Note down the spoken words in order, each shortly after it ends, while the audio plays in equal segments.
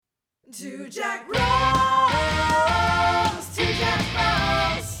Two Jack Rose, Two Jack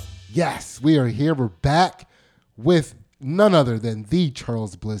Rose. Yes, we are here. We're back with none other than the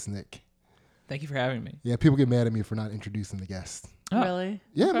Charles Bliznick. Thank you for having me. Yeah, people get mad at me for not introducing the guest. Oh. Really?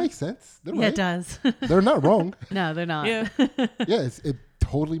 Yeah, it makes sense. They're Yeah, right. it does. They're not wrong. No, they're not. Yeah. Yeah, it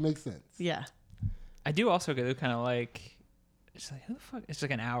totally makes sense. Yeah. I do also get kind of like, it's like, who the fuck? It's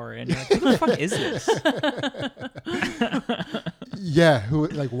like an hour in. You're like, who the fuck is this? Yeah, who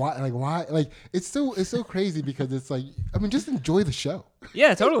why? Like it's so crazy because it's like, I mean, just enjoy the show.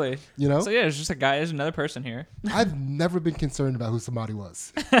 Yeah, totally. You know? So yeah, it's just a guy. There's another person here. I've never been concerned about who somebody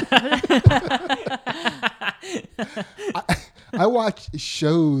was. I watched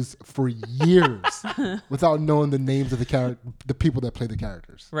shows for years without knowing the names of the people that play the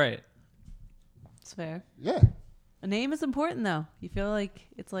characters. Right. It's fair. Yeah. A name is important, though. You feel like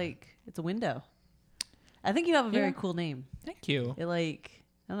it's a window. I think you have a very Yeah. cool name. Thank you. It I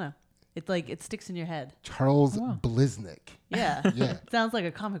don't know. It's like it sticks in your head. Charles Oh, wow. Bliznick. Yeah. Yeah. It sounds like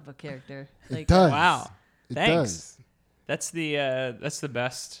a comic book character. It does. Wow. It Thanks. does. That's the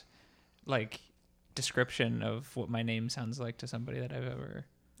best like description of what my name sounds like to somebody that I've ever.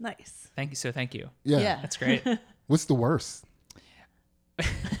 Nice. Thank you. So thank you. Yeah. Yeah. That's great. What's the worst?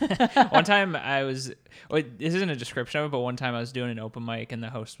 One time this isn't a description of it, but one time I was doing an open mic and the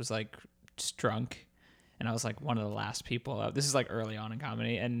host was like just drunk. And I was like one of the last people out. This is like early on in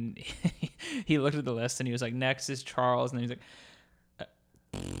comedy. And he looked at the list and he was like, next is Charles. And then he's like,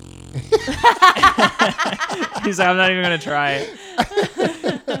 he's like, I'm not even going to try it.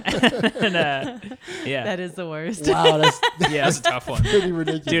 And, yeah. That is the worst. Wow, that's Yeah, that's a tough one. pretty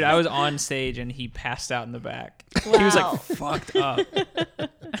ridiculous. Dude, I was on stage and he passed out in the back. Wow. He was like fucked up.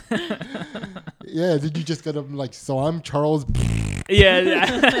 Yeah, did you just get up like, so I'm Charles? Yeah.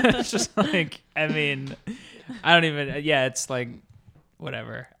 It's just like, I mean, I don't even, yeah, it's like,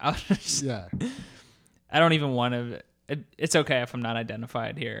 whatever. Yeah. I don't even want to. It's okay if I'm not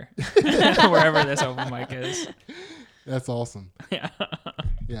identified here, wherever this open mic is. That's awesome. Yeah.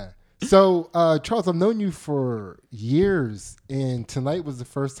 Yeah. So, Charles, I've known you for years, and tonight was the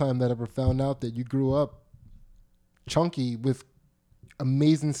first time that I ever found out that you grew up chunky with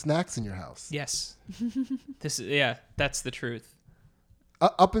amazing snacks in your house. Yes. That's the truth.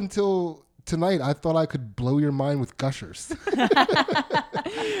 Up until tonight, I thought I could blow your mind with Gushers.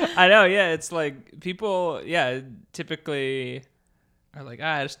 I know. Yeah. It's like people, typically are like,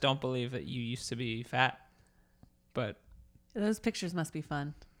 I just don't believe that you used to be fat. But Those pictures must be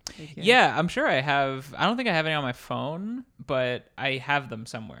fun. yeah, I'm sure I have. I don't think I have any on my phone, but I have them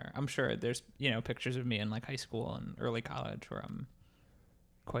somewhere. I'm sure there's, pictures of me in like high school and early college where I'm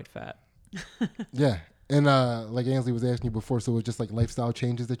quite fat. Yeah. And like Ansley was asking you before, so it was just like lifestyle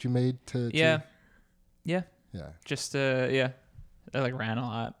changes that you made to Yeah. Just I like ran a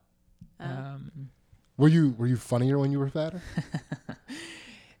lot. Were you funnier when you were fatter?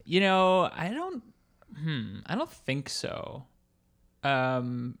 I don't think so.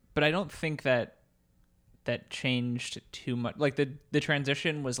 But I don't think that changed too much. Like the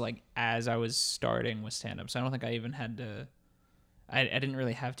transition was like as I was starting with stand up. So I don't think I even had to I didn't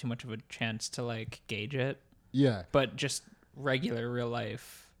really have too much of a chance to like gauge it. Yeah. But just regular real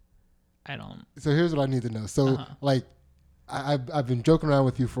life, I don't. So here's what I need to know. So like I've been joking around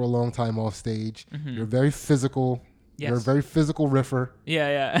with you for a long time off stage. Mm-hmm. You're very physical. Yes. You're a very physical riffer.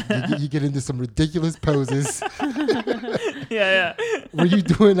 Yeah. You get into some ridiculous poses. Yeah. Were you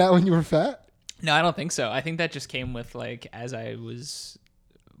doing that when you were fat? No, I don't think so. I think that just came with like as I was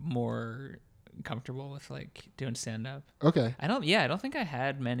more comfortable with like doing stand up. Okay. I don't think I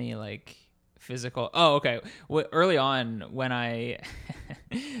had many like physical. Oh, okay. Early on when I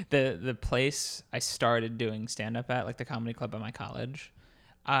the place I started doing stand up at, like the comedy club at my college,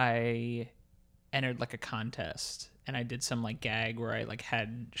 I entered like a contest and I did some like gag where I like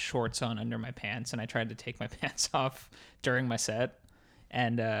had shorts on under my pants and I tried to take my pants off during my set.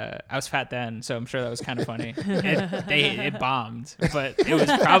 And I was fat then, so I'm sure that was kind of funny. It bombed, but it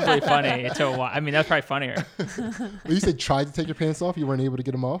was probably funny to watch. I mean, that's probably funnier. Well, you said tried to take your pants off. You weren't able to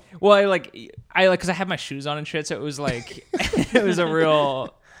get them off. Well, I because I had my shoes on and shit, so it was like it was a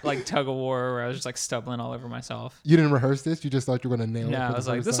real like tug of war where I was just like stumbling all over myself. You didn't rehearse this. You just thought you were gonna nail it. No, for I the was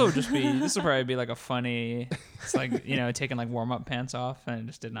like, first this will probably be like a funny. It's like taking like warm up pants off, and it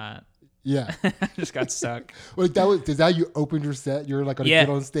just did not. Yeah. I just got stuck. Well, is that you opened your set? You were like gonna Yeah.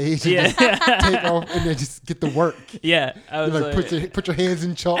 get on stage and Yeah. just take off and then just get to work. Yeah, I was You like put your hands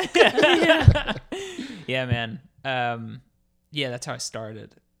in chalk. Yeah, man. That's how I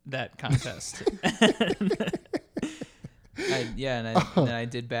started that contest. Then I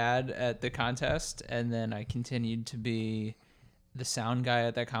did bad at the contest, and then I continued to be the sound guy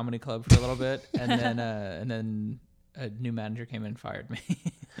at that comedy club for a little bit, and then a new manager came in and fired me.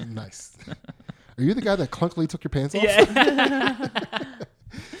 Nice. Are you the guy that clunkily took your pants off? Yeah.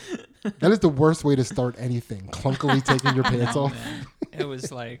 That is the worst way to start anything. Clunkily taking your pants Oh, off. man. It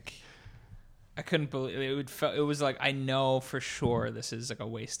was like I couldn't believe it was like I know for sure this is like a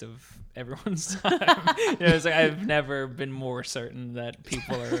waste of everyone's time. It was like I've never been more certain that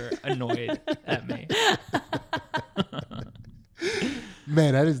people are annoyed at me.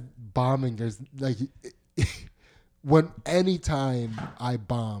 Man, that is bombing. There's like anytime I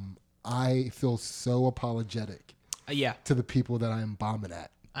bomb, I feel so apologetic Yeah, to the people that I am bombing at.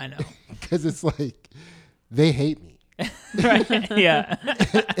 I know. Because it's like they hate me. Right? Yeah.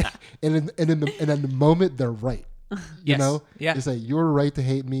 And in the moment they're right. You Yes. know? Yeah. It's like you're right to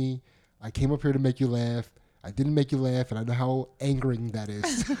hate me. I came up here to make you laugh. I didn't make you laugh, and I know how angering that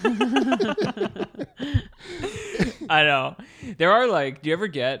is. I know. There are like, do you ever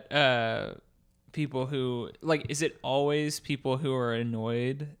get people who like? Is it always people who are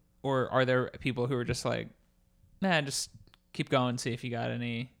annoyed, or are there people who are just like, nah, just keep going, see if you got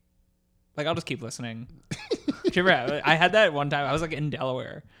any. Like, I'll just keep listening. Do you ever, I had that one time. I was like in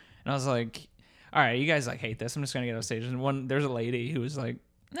Delaware, and I was like, all right, you guys like hate this. I'm just gonna get on stage. And there's a lady who was like,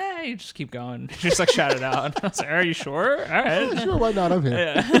 nah, you just keep going. She just like shout it out. I was like, are you sure? All right. Sure, why not? I'm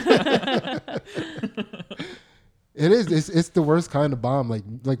here. Yeah. It is. It's the worst kind of bomb. Like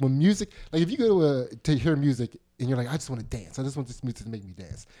when music. Like if you go to hear music and you're like, I just want to dance. I just want this music to make me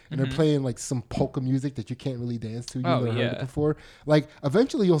dance. And they're playing like some polka music that you can't really dance to. You've Oh, never heard it yeah. before. Like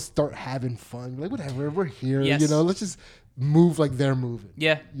eventually you'll start having fun. Like whatever, we're here. Yes. You know, let's just move like they're moving.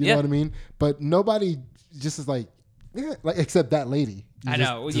 Yeah. You Yeah. know what I mean? But nobody just is like, yeah, like except that lady. you I just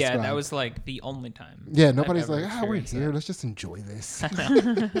know. Yeah, that described. was like the only time. Yeah, I've nobody's ever like, we're experienced here. that. Let's just enjoy this.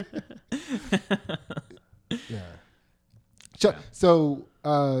 Yeah. So,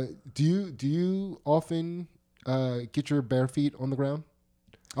 do you often get your bare feet on the ground?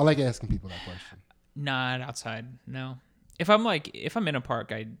 I like asking people that question. Not outside. No. If I'm in a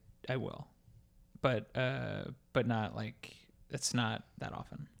park, I will, but not like it's not that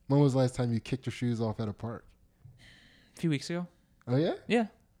often. When was the last time you kicked your shoes off at a park? A few weeks ago. Oh yeah, Yeah.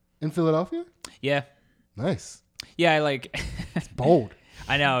 in Philadelphia. Yeah. Nice, Yeah. I like. it's bold.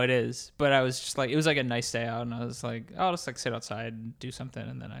 I know it is, but I was just like, it was like a nice day out, and I was like, I'll just like sit outside and do something,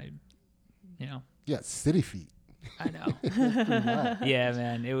 and then Yeah, city feet. I know. Yeah,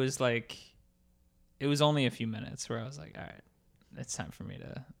 man. It was only a few minutes where I was like, all right, it's time for me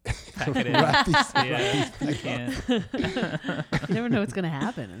to pack it in. Wrap these- Yeah, I can't. You never know what's gonna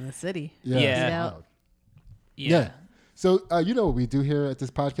happen in the city. Yeah. Yeah. it's wild. Yeah. So you know what we do here at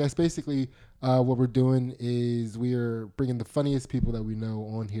this podcast? Basically, what we're doing is we are bringing the funniest people that we know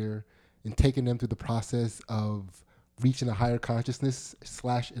on here and taking them through the process of reaching a higher consciousness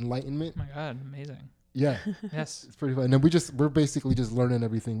 / enlightenment. Oh my God, amazing. Yeah, Yes. it's pretty fun. And then we're basically just learning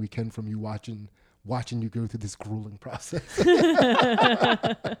everything we can from you, watching you go through this grueling process.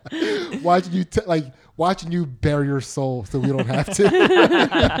 watching you bare your soul so we don't have to.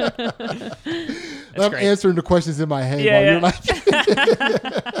 I'm great. answering the questions in my head Yeah, while yeah. you're like,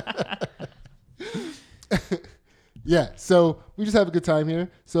 yeah. So we just have a good time here.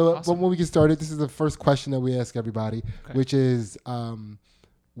 So Awesome. when we get started, this is the first question that we ask everybody, Okay. which is,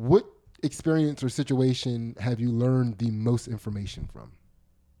 what experience or situation have you learned the most information from?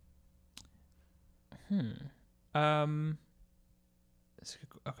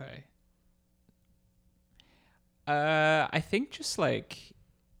 Okay. I think just like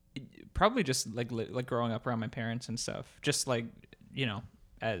probably just like growing up around my parents and stuff. Just like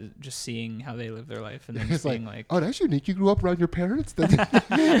as just seeing how they live their life and then It's just being like, oh, that's unique. You grew up around your parents. I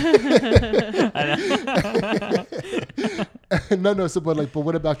know. No. So, but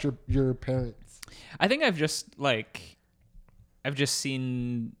what about your parents? I think I've just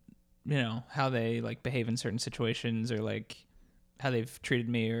seen how they like behave in certain situations, or like how they've treated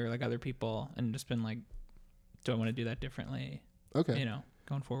me or like other people, and just been like, do I want to do that differently? Okay.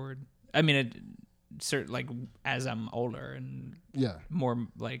 Going forward. I mean, like as I'm older and Yeah. more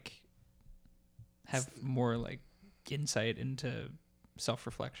like have more like insight into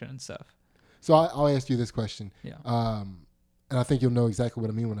self-reflection and stuff. So I'll ask you this question. Yeah. And I think you'll know exactly what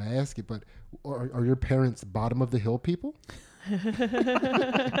I mean when I ask it. But are your parents bottom of the hill people? They're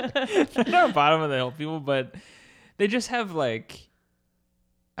not bottom of the hill people, but they just have like,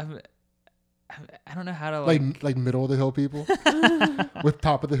 I don't know how to Like middle of the hill people with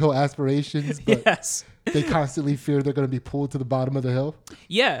top of the hill aspirations, but yes. they constantly fear they're going to be pulled to the bottom of the hill.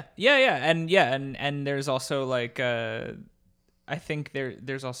 Yeah, and there's also like I think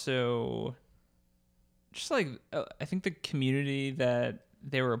there's also just like I think the community that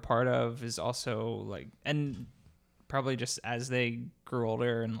they were a part of is also like, and probably just as they grew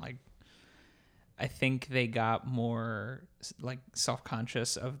older and like, I think they got more like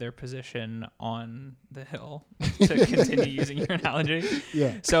self-conscious of their position on the hill, to continue using your analogy.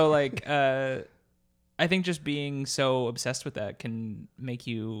 Yeah. So like, I think just being so obsessed with that can make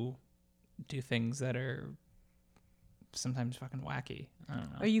you do things that are sometimes fucking wacky. I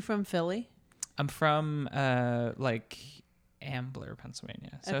don't know. Are you from Philly? I'm from like Ambler,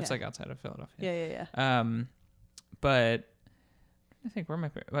 Pennsylvania. So it's Okay. like outside of Philadelphia. Yeah. But I think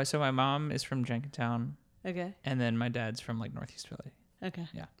so my mom is from Jenkintown, Okay. and then my dad's from like Northeast Philly. Okay.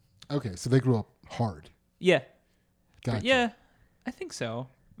 Okay, so they grew up hard. Yeah. Gotcha. Yeah, I think so.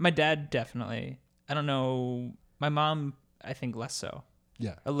 My dad definitely. I don't know. My mom, I think less so.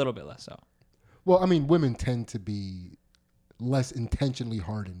 Yeah. A little bit less so. Well, I mean, women tend to be less intentionally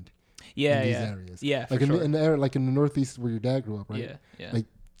hardened Yeah, in these yeah. areas. Yeah, for like sure. in the area, like in the Northeast where your dad grew up, right? Yeah, yeah. Like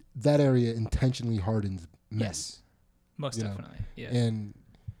that area intentionally hardens men. Yes. Most You know, definitely. Yeah. And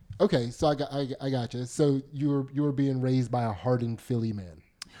okay, so I got you. So you were being raised by a hardened Philly man.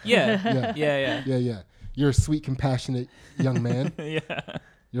 Yeah. Yeah. Yeah, yeah. Yeah. You're a sweet, compassionate young man. Yeah.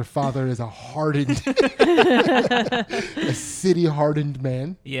 Your father is a hardened, a city hardened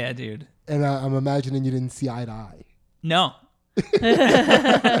man, Yeah, dude. and I'm imagining you didn't see eye to eye. No.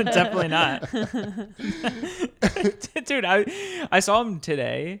 Definitely not. Dude, I saw him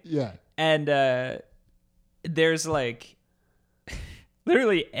today, Yeah. and there's like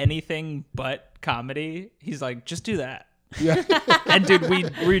literally anything but comedy. He's like, just do that. Yeah. And dude,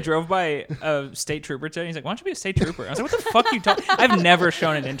 we drove by a state trooper today. He's like, why don't you be a state trooper? I was like, what the fuck are you talking? I've never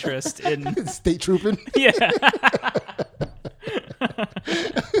shown an interest in. State trooping. Yeah.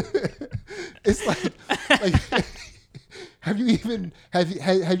 It's like have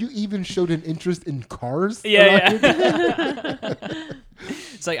you even showed an interest in cars? Yeah, yeah.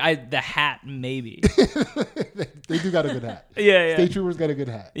 It's like the hat maybe. They do got a good hat. Yeah, yeah. State troopers got a good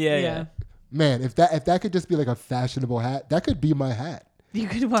hat. Yeah, Yeah. yeah. Man, if that could just be like a fashionable hat, that could be my hat. You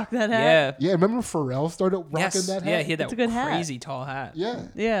could walk that hat. Yeah. Yeah, remember Pharrell started rocking Yes. that hat? Yeah, he had It's that a good hat. crazy tall hat. Yeah.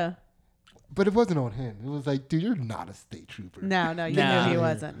 Yeah. But it wasn't on him. It was like, dude, you're not a state trooper. No, you Nah. knew he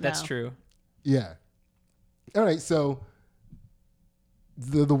wasn't. That's no. true. Yeah. All right, so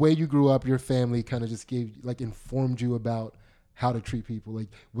the way you grew up, your family kind of just informed you about how to treat people. Like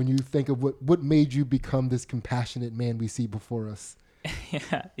when you think of what made you become this compassionate man we see before us.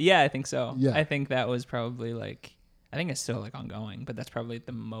 Yeah, I think so. Yeah. I think that was probably like, I think it's still like ongoing, but that's probably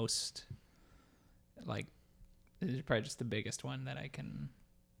the most like, this is probably just the biggest one that I can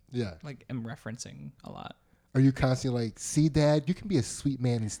Yeah. like am referencing a lot. Are you constantly like, see, Dad, you can be a sweet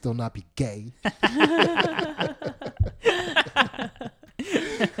man and still not be gay?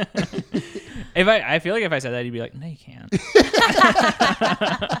 If I feel like if I said that, he'd be like, no, you can't.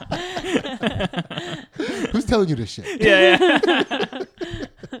 Who's telling you this shit? Yeah.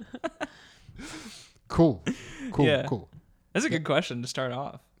 Cool. Yeah. Cool. That's a good question to start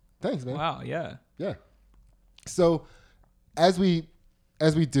off. Thanks, man. Wow. Yeah. Yeah. So, as we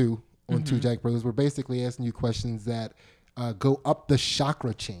do on Mm-hmm. Two Jack Brothers, we're basically asking you questions that go up the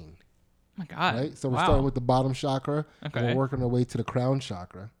chakra chain, Oh my God. right? So we're Wow. starting with the bottom chakra, and Okay. we're working our way to the crown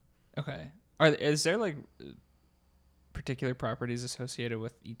chakra. Okay. Is there like particular properties associated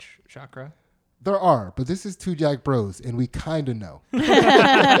with each chakra? There are, but this is Two Jack Bros, and we kind of know. All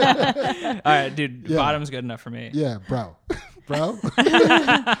right, dude. Yeah. Bottom's good enough for me. Yeah, bro. Bro?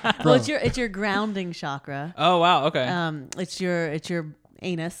 Well, it's your grounding chakra. Oh wow. Okay. It's your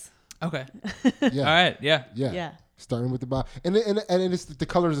anus. Okay. Yeah. All right. Yeah. Yeah. Yeah. Starting with the bottom. And it's the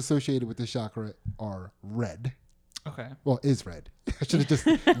colors associated with this chakra are red. Okay. Well, is red. I should have just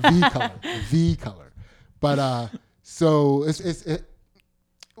the color. But so it.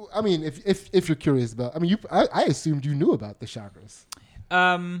 I mean, if you're curious about, I mean, I assumed you knew about the chakras.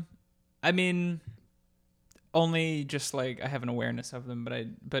 I mean, only just like I have an awareness of them,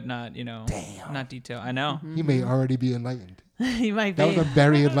 but not not detail. I know. He may already be enlightened. He might That be. was a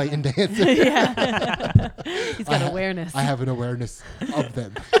very enlightened answer. yeah. He's got awareness. I have an awareness of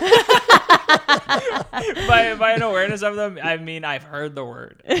them. By an awareness of them, I mean I've heard the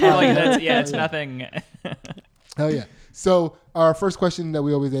word. Like that's, yeah, it's nothing. Oh yeah. So our first question that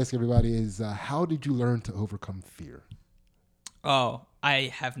we always ask everybody is, how did you learn to overcome fear? Oh,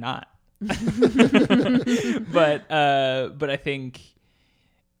 I have not. but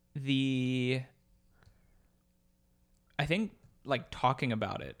I think like talking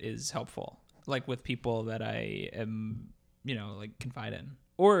about it is helpful, like with people that I am, like confide in,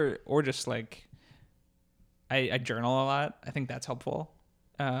 or just like I journal a lot. I think that's helpful.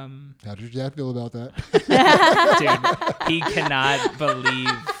 How did your dad feel about that? Dude, he cannot believe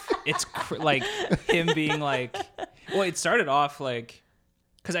it's like him being like, well, it started off like,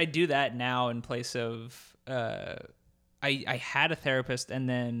 because I do that now in place of, I had a therapist and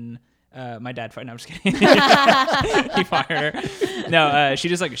then my dad fired. No, I'm just kidding. He fired her. No, she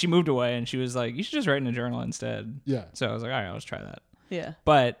just like, she moved away and she was like, you should just write in a journal instead. Yeah. So I was like, all right, let's try that. Yeah.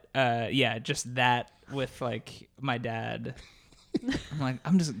 But yeah, just that with like my dad. I'm like,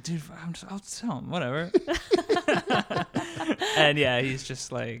 I'll tell him, whatever. And yeah, he's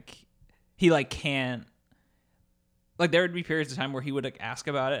just like, he like can't, like there would be periods of time where he would like ask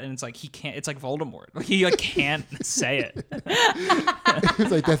about it and it's like, he can't, it's like Voldemort. Like he like can't say it.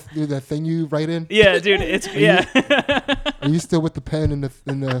 It's like that thing you write in. Yeah, dude, it's, yeah. Are you still with the pen and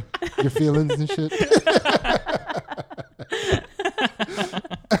the your feelings and shit?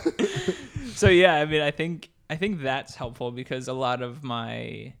 So yeah, I mean, I think that's helpful because a lot of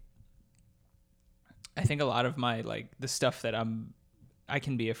my like the stuff that I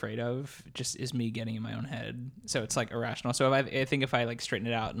can be afraid of just is me getting in my own head. So it's like irrational. So I think if I like straighten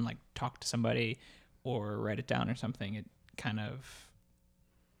it out and like talk to somebody or write it down or something, it kind of,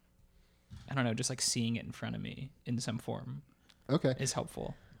 I don't know, just like seeing it in front of me in some form Okay. is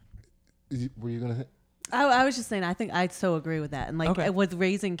helpful. Were you gonna? I was just saying, I think I so agree with that. And like Okay. with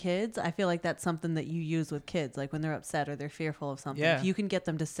raising kids, I feel like that's something that you use with kids. Like when they're upset or they're fearful of something, Yeah. if you can get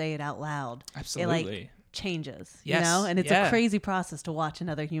them to say it out loud, it Absolutely. like changes, Yes. you know? And it's Yeah. a crazy process to watch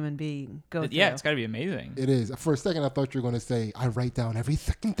another human being go through. Yeah, it's got to be amazing. It is. For a second, I thought you were going to say, I write down every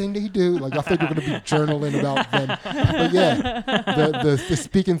fucking thing they do. Like, I thought you were going to be journaling about them. But yeah, the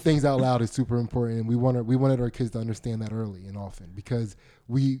speaking things out loud is super important. And we wanted our kids to understand that early and often because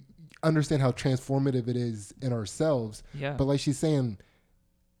we understand how transformative it is in ourselves. Yeah. But like she's saying,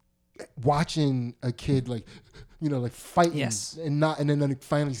 watching a kid like, you know, like fighting Yes. and then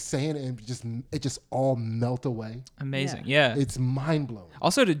finally saying it and it just all melt away. Amazing. Yeah. It's mind blowing.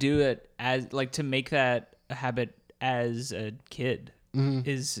 Also to do it as like to make that a habit as a kid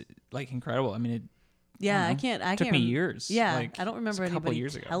is like incredible. I mean, it Yeah, I Mhm. can't. I took can't me rem- years. Yeah, Like, I don't remember it's a couple anybody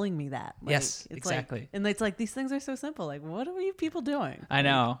years ago. telling me that. Like, Yes, it's exactly. Like, and it's like these things are so simple. Like, what are you people doing? I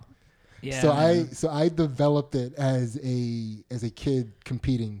know. Yeah. So I developed it as a kid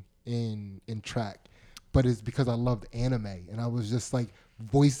competing in track, but it's because I loved anime and I was just like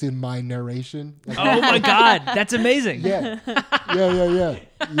voicing my narration. Like, Oh my God, that's amazing. yeah.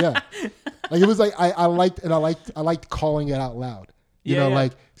 Like it was like I liked calling it out loud. You Yeah, know, yeah.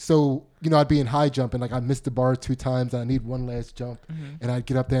 like so I'd be in high jump and like I missed the bar 2 times and I need one last jump and I'd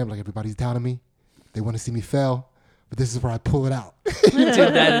get up there and be like everybody's down on me. They want to see me fail. But this is where I pull it out. Dude,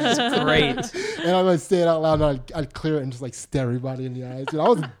 that is great. And I'm gonna say it out loud and I'd clear it and just like stare everybody in the eyes. Dude,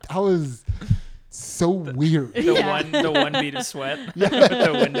 I was so weird. The one bead of sweat with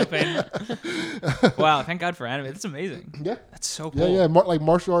the window pane. Wow, thank God for anime. That's amazing. Yeah. That's so cool. Yeah. Like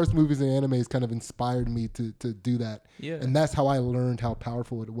martial arts movies and animes kind of inspired me to do that. Yeah. And that's how I learned how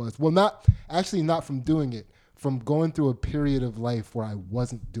powerful it was. Well, not from doing it, from going through a period of life where I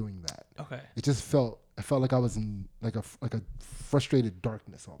wasn't doing that. Okay. It just I felt like I was in like a frustrated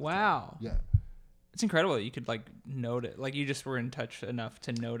darkness all the time. Wow. Yeah. It's incredible that you could like notice, like you just were in touch enough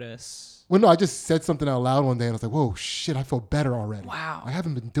to notice. Well, no, I just said something out loud one day and I was like, whoa, shit, I feel better already. Wow. I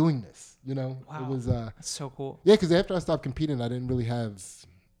haven't been doing this, you know? Wow. It was, That's so cool. yeah, because after I stopped competing, I didn't really have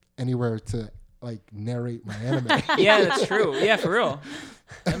anywhere to like narrate my anime. Yeah, that's true. Yeah, for real.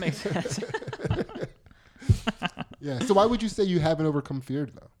 That makes sense. Yeah. So why would you say you haven't overcome fear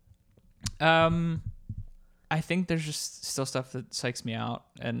though? I think there's just still stuff that psychs me out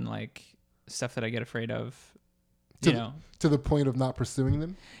and like stuff that I get afraid of. You know. To the point of not pursuing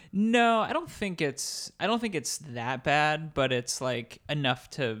them? No, I don't think it's that bad, but it's like enough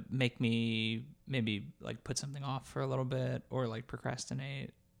to make me maybe like put something off for a little bit or like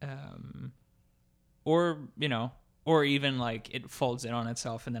procrastinate. Or, you know, or even like it folds in on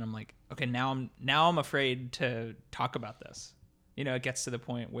itself and then I'm like, okay, now I'm afraid to talk about this. You know, it gets to the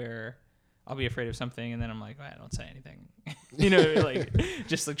point where I'll be afraid of something and then I'm like, I don't say anything. You know, like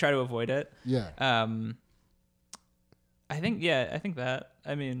just like try to avoid it. Yeah. I think that.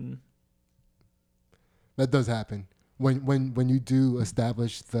 I mean, That does happen. When you do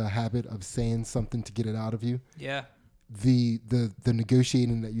establish the habit of saying something to get it out of you, yeah. the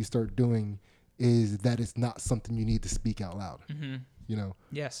negotiating that you start doing is that it's not something you need to speak out loud. Mm-hmm. You know,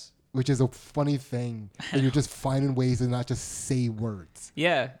 Yes. which is a funny thing. And you're just finding ways to not just say words.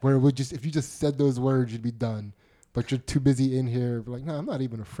 Yeah. Where it would just if you just said those words, you'd be done. But you're too busy in here, like, no, I'm not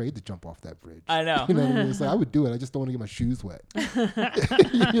even afraid to jump off that bridge. I know. You know what I mean? It's like I would do it. I just don't want to get my shoes wet.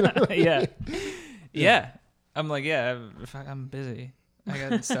 You know? Yeah. Yeah. I'm like, yeah, if I'm busy. I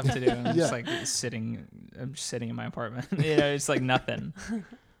got stuff to do. I'm Yeah. just like sitting. I'm just sitting in my apartment. It's like nothing.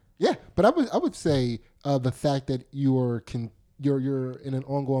 Yeah, but I would say the fact that you're in an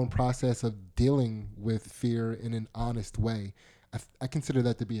ongoing process of dealing with fear in an honest way. I consider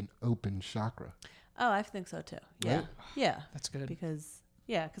that to be an open chakra. Oh, I think so too. Yeah. Right? Yeah. That's good. Because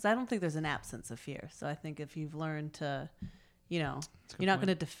I don't think there's an absence of fear. So I think if you've learned to, you're not going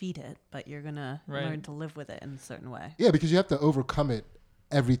to defeat it, but you're going to learn to live with it in a certain way. Yeah, because you have to overcome it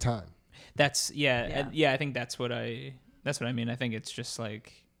every time. That's I think that's what I mean. I think it's just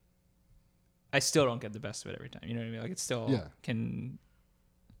like I still don't get the best of it every time. You know what I mean? Like it still can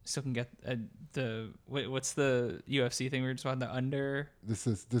get what's the UFC thing we were just on, the under. This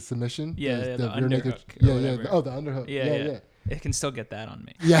is the submission. Yeah, the rear naked- underhook or yeah. whatever. Oh, the underhook. Yeah. It can still get that on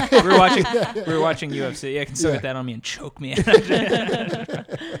me. Yeah. we were watching UFC. Yeah, it can still get that on me and choke me.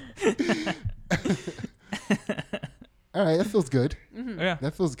 All right, that feels good. Yeah.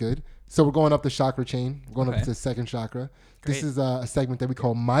 That feels good. So we're going up the chakra chain. We're going up Okay. to the second chakra. Great. This is a segment that we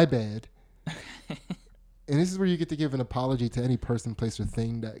call My Bad. And this is where you get to give an apology to any person, place, or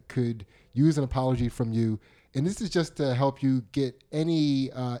thing that could use an apology from you. And this is just to help you get any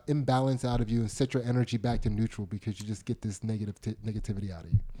imbalance out of you and set your energy back to neutral, because you just get this negativity out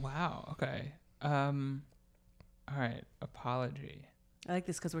of you. Wow. Okay. All right. Apology. I like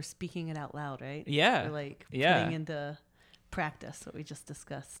this because we're speaking it out loud, right? Yeah. We're like Yeah. putting into practice what we just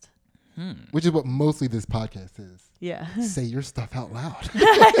discussed. Which is what mostly this podcast is. Yeah. Say your stuff out loud.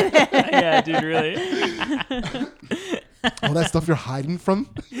 Yeah, dude. Really. All that stuff you're hiding from,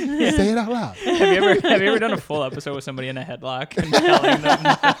 say it out loud. Have you ever done a full episode with somebody in a headlock and telling them?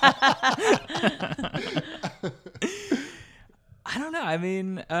 I don't know. I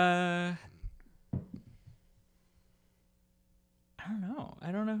mean, I don't know.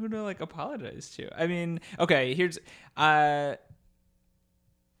 I don't know who to like apologize to. I mean, okay. Here's now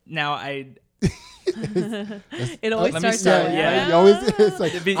It always Let me starts start, out. yeah. You always, it's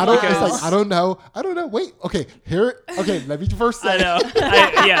like, It'd be- I don't because- know. Wait, okay, let me first say. I know.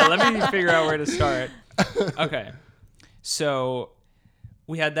 Let me figure out where to start. Okay. So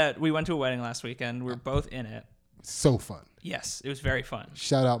we went to a wedding last weekend. We were both in it. So fun. Yes, it was very fun.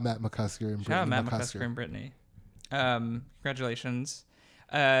 Shout out Matt McCusker and Shout out Brittany Matt McCusker and Brittany. Congratulations.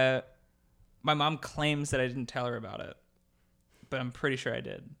 My mom claims that I didn't tell her about it, but I'm pretty sure I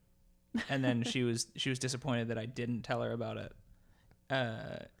did. And then she was disappointed that I didn't tell her about it.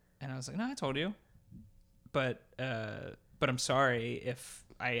 And I was like, no, I told you. But I'm sorry if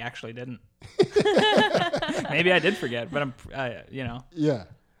I actually didn't. Maybe I did forget, but Yeah.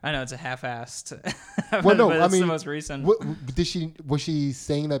 I know it's a half-assed. Well, no, but I it's mean, the most recent. Was she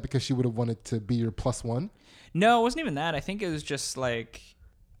saying that because she would have wanted to be your plus one? No, it wasn't even that. I think it was just like,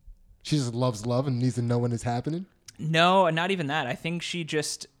 She just loves love and needs to know when it's happening. no, not even that. I think she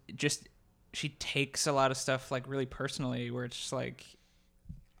just she takes a lot of stuff like really personally, where it's just like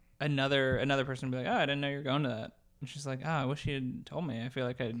another person would be like, oh, I didn't know you were going to that. And she's like, oh, I wish you had told me. I feel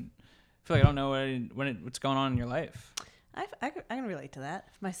like I don't know what's going on in your life. I can relate to that.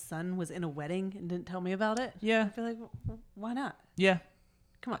 If my son was in a wedding and didn't tell me about it, Yeah. I feel like, why not? Yeah,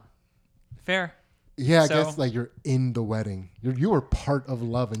 Come on. fair. Yeah, I So- guess like you're in the wedding. You were part of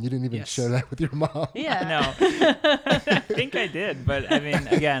love, and you didn't even Yes. share that with your mom. Yeah. No, I think I did, but I mean,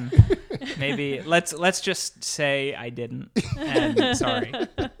 again, maybe let's just say I didn't. And sorry.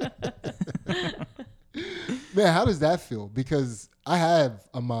 Man, how does that feel? Because I have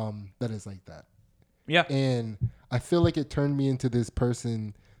a mom that is like that. Yeah. And I feel like it turned me into this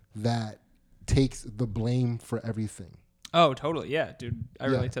person that takes the blame for everything. Oh, totally. Yeah, dude. I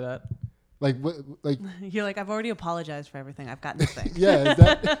Yeah. relate to that. Like what? Like You're like, I've already apologized for everything. I've got nothing. yeah, is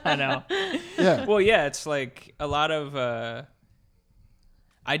that, I know. yeah. Well, yeah, it's like a lot of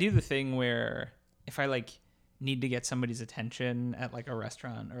I do the thing where if I like need to get somebody's attention at like a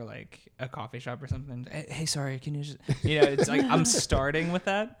restaurant or like a coffee shop or something, hey, sorry, can you just it's like I'm starting with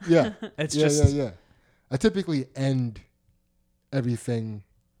that. Yeah. It's yeah, just yeah. I typically end everything.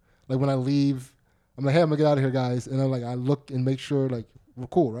 Like when I leave, I'm like, hey, I'm gonna get out of here, guys. And I'm like, I look and make sure like we're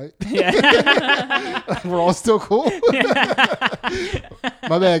cool, right? Yeah. We're all still cool.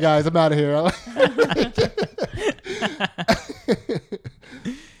 My bad, guys. I'm out of here.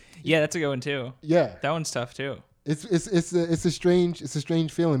 Yeah, that's a good one too. Yeah. That one's tough too. It's a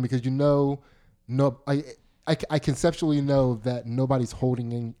strange feeling because I conceptually know that nobody's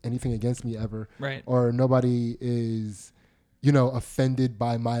holding anything against me ever, Right. or nobody is, offended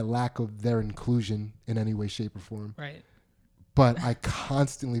by my lack of their inclusion in any way, shape, or form. Right. But I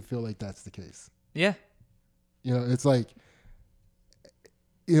constantly feel like that's the case. Yeah. It's like,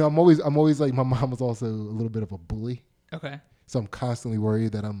 I'm always like, my mom was also a little bit of a bully. Okay. So I'm constantly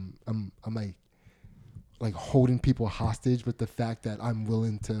worried that I'm like holding people hostage with the fact that I'm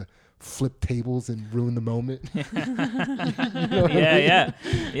willing to flip tables and ruin the moment. You know what I mean?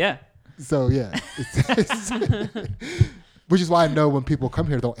 Yeah. So yeah, it's which is why I know when people come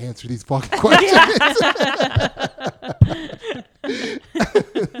here, they'll answer these fucking questions.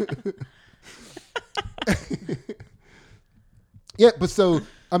 Yeah, but so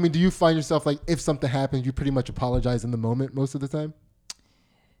I mean, do you find yourself like if something happens, you pretty much apologize in the moment most of the time?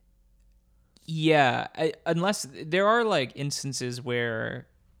 Yeah, unless there are like instances where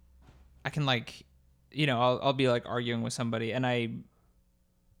I can like, I'll be like arguing with somebody and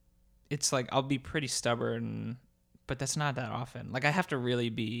it's like I'll be pretty stubborn, but that's not that often. Like I have to really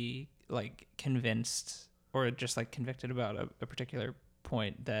be like convinced or just like convicted about a particular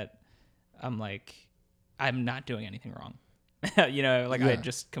point that I'm not doing anything wrong. I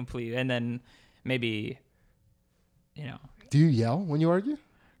just complete, and then maybe, Do you yell when you argue?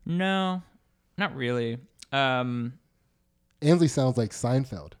 No, not really. Ansley sounds like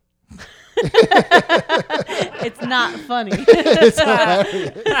Seinfeld. It's not funny. It's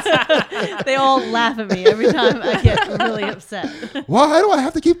hilarious. They all laugh at me every time I get really upset. Why do I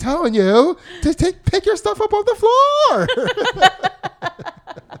have to keep telling you to pick your stuff up off the floor?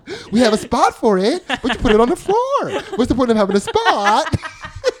 We have a spot for it, but you put it on the floor. What's the point of having a spot?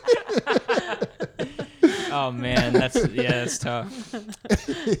 Oh man, that's tough.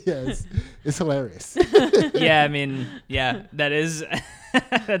 Yes, it's hilarious. Yeah, I mean, that is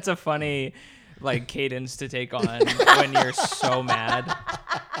that's a funny like cadence to take on when you're so mad.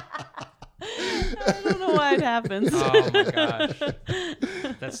 I don't know why it happens. Oh my gosh,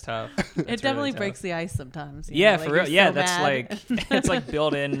 that's tough. It definitely breaks the ice sometimes. Yeah, know, for real. you're Yeah, so that's mad. like it's like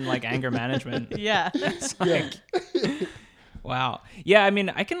built in like anger management. Yeah. It's like, wow. Yeah, I mean,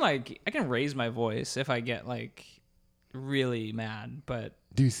 I can raise my voice if I get like really mad, but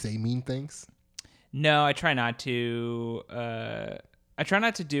Do you say mean things? no, I try not to. I try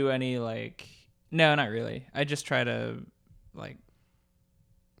not to do any like. No, not really. I just try to like.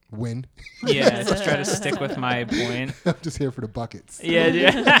 Win. Yeah, just try to stick with my point. I'm just here for the buckets.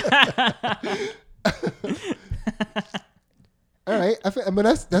 Yeah. All right. I mean,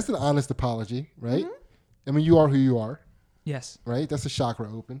 that's an honest apology, right? Mm-hmm. I mean, you are who you are, Yes. right? That's a chakra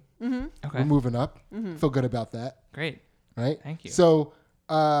open. Mm-hmm. Okay. We're moving up. Feel good about that, Great. right? Thank you. So,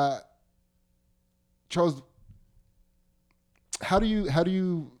 Charles, how do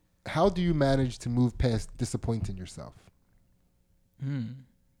you manage to move past disappointing yourself?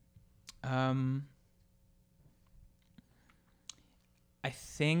 I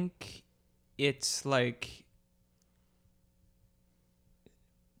think it's like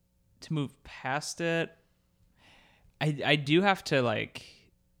to move past it. I do have to like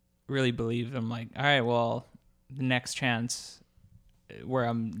really believe I'm like, all right, well, the next chance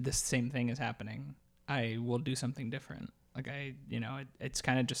where this same thing is happening, I will do something different. Like it's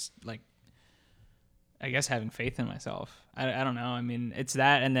kind of just like, I guess having faith in myself. I don't know. I mean, it's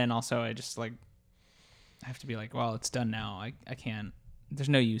that. And then also I just like, I have to be like, well, it's done now. I can't, there's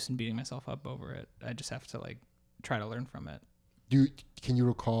no use in beating myself up over it. I just have to like try to learn from it. Can you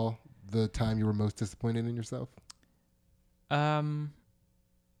recall the time you were most disappointed in yourself? I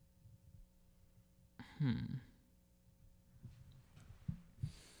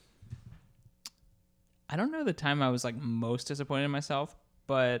don't know the time I was like most disappointed in myself,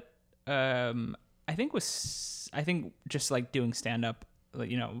 but I think just like doing stand up,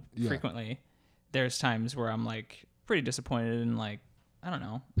 frequently, there's times where I'm like pretty disappointed and like, I don't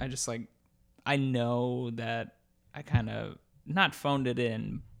know. I just like, I know that I kind of not phoned it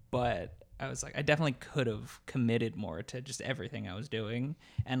in, but I was like, I definitely could have committed more to just everything I was doing.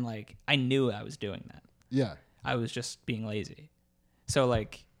 And like, I knew I was doing that. Yeah. I was just being lazy. So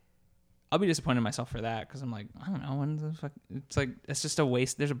like, I'll be disappointed in myself for that because I'm like, I don't know. When the fuck? It's like, it's just a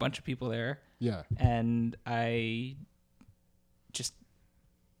waste. There's a bunch of people there. Yeah. And it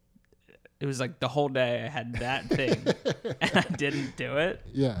was like the whole day I had that thing and I didn't do it.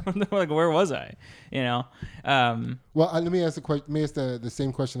 Yeah. Like, where was I? Well, let me ask the question. Let me ask the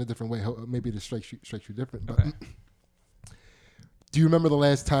same question a different way. Maybe it strikes you different. But Okay. Do you remember the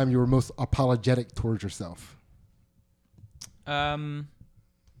last time you were most apologetic towards yourself?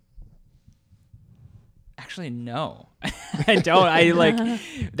 Actually, no. I don't. I like.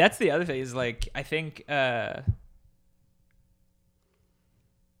 That's the other thing is like, I think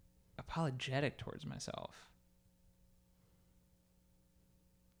apologetic towards myself.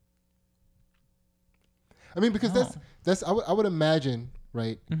 I mean, because that's I would imagine,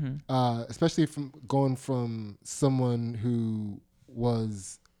 right? Mm-hmm. Especially from going from someone who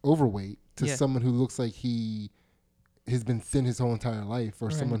was overweight to someone who looks like has been thin his whole entire life, or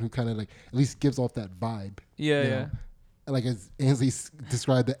someone who kind of like at least gives off that vibe. Yeah, you yeah. know? Like as Ainsley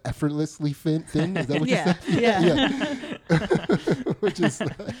described, the effortlessly thin. Is that what you Yeah, said? yeah. Which is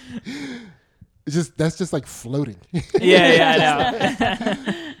like, that's just like floating. Yeah, I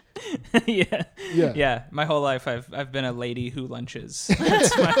know. Yeah. Yeah. My whole life, I've been a lady who lunches.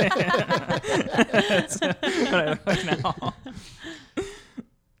 That's what I look like now.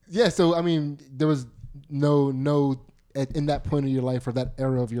 Yeah. So I mean, there was no in that point of your life or that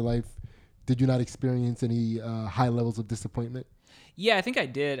era of your life, did you not experience any high levels of disappointment? Yeah, I think I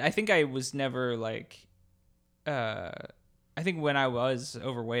did. I think I was never like, I think when I was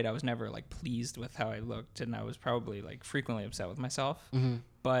overweight, I was never like pleased with how I looked, and I was probably like frequently upset with myself. Mm-hmm.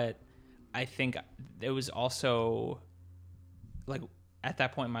 But I think it was also like at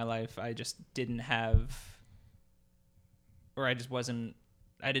that point in my life, I just didn't have, or I just wasn't,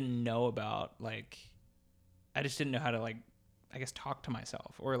 I didn't know about like, I just didn't know how to like, I guess talk to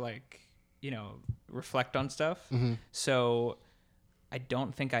myself or like, you know, reflect on stuff. Mm-hmm. So I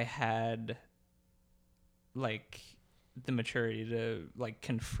don't think I had like the maturity to like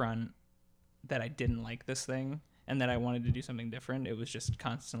confront that I didn't like this thing and that I wanted to do something different. It was just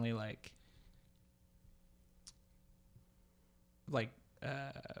constantly like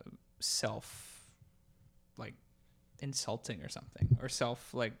self like insulting or something, or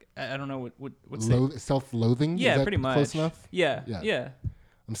self like I don't know what's self-loathing. Yeah, Is that pretty much. close enough? Yeah.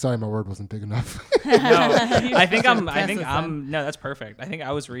 I'm sorry, my word wasn't big enough. No, I think You're impressive, no, that's perfect. I think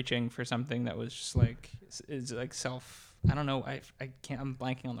I was reaching for something that was just like is like self. I don't know. I can't. I'm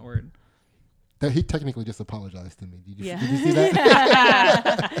blanking on the word. That he technically just apologized to me. Did you Yeah. see that?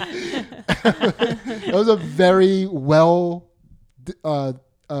 That was a very well.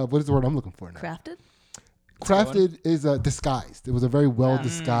 What is the word I'm looking for now? Crafted? Crafted is disguised. It was a very well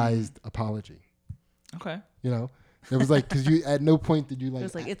disguised apology. Okay. You know, it was like because you at no point did you like. It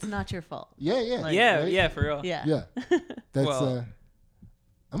was like, it's not your fault. yeah, Like, Yeah, right? yeah, for real. Yeah. yeah. That's Well-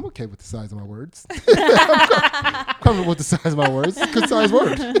 I'm okay with the size of my words. I'm comfortable with the size of my words. Good size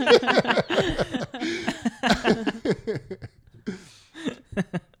word.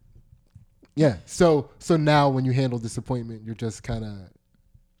 Yeah. So now when you handle disappointment, you're just kind of.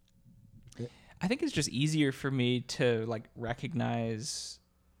 I think it's just easier for me to like recognize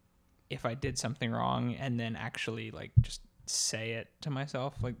if I did something wrong and then actually like just say it to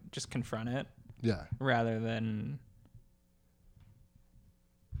myself, like just confront it Yeah. rather than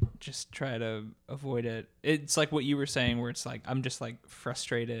just try to avoid it. It's like what you were saying where it's like I'm just like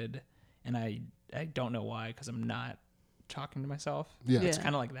frustrated and I don't know why because I'm not talking to myself. Yeah. It's Yeah.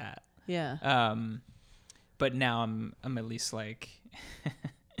 kind of like that. Yeah. But now I'm at least like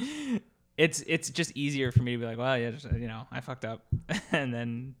it's just easier for me to be like, well, yeah, just, you know, I fucked up, and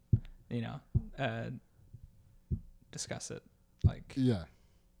then, you know, discuss it, like, Yeah.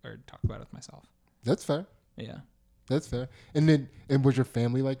 or talk about it with myself. That's fair. Yeah. That's fair. And was your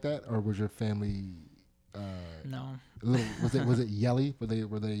family like that, or was your family No. a little? Was it yelly? Were they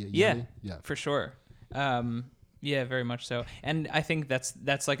yelly? Yeah. Yeah. For sure. Yeah, very much so. And I think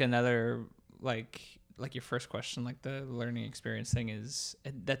that's like another like your first question, like the learning experience thing is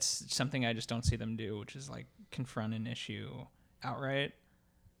that's something I just don't see them do, which is like confront an issue outright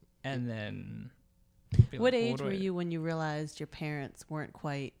and then be What like, well, age do were I- you when you realized your parents weren't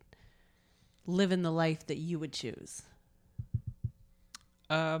quite living the life that you would choose?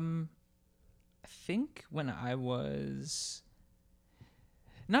 I think when I was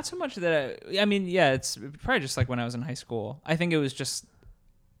not so much that I mean, yeah, it's probably just like when I was in high school. I think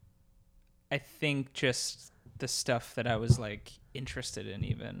just the stuff that I was like interested in,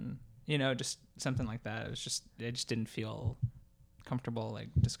 even, you know, just something like that. I just didn't feel comfortable like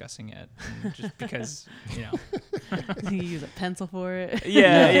discussing it, and just because, you know. You use a pencil for it.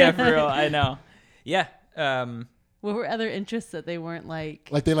 Yeah, for real. I know. Yeah. What were other interests that they weren't like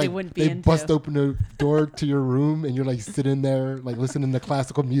They wouldn't be they into? bust open the door to your room and you're like sitting there like listening to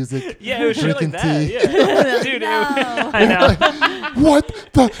classical music. Yeah, it was shit like Drinking that. tea. Yeah. Dude, No. I know. What?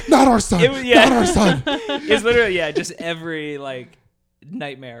 Not our son. It was- yeah. Not our son. It's literally, yeah, just every like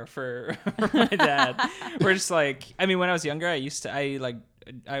nightmare for my dad. We're just like, I mean, when I was younger, I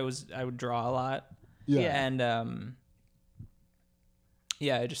would draw a lot. Yeah. Yeah. And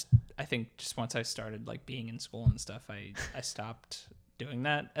yeah, I think just once I started like being in school and stuff, I stopped doing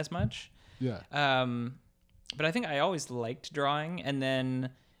that as much. Yeah. But I think I always liked drawing. And then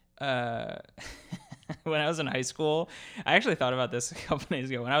when I was in high school, I actually thought about this a couple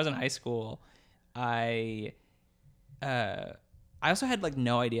days ago. When I was in high school, I also had like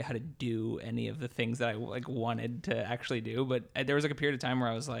no idea how to do any of the things that I like wanted to actually do. But there was like a period of time where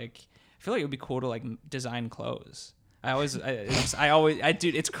I was like, I feel like it would be cool to like design clothes.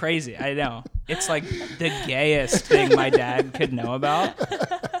 Dude, it's crazy. I know. It's like the gayest thing my dad could know about.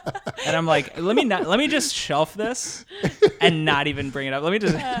 And I'm like, let me just shelf this and not even bring it up. Let me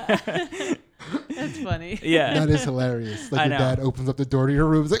just. That's funny. Yeah. That is hilarious. Like I your know. dad opens up the door to your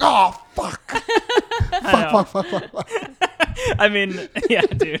room. It's like, oh fuck. fuck. I mean, yeah,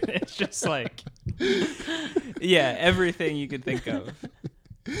 dude. It's just like, yeah, everything you could think of.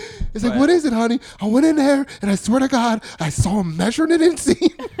 It's like, what is it, honey? I went in there and I swear to God, I saw him measuring it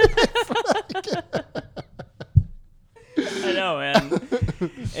inseam. I know, man.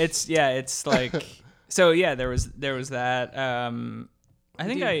 It's like, so yeah, there was that. I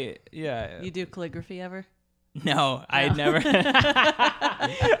think You do calligraphy ever? No, I never.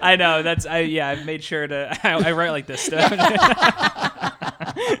 I know I've made sure to. I write like this stuff.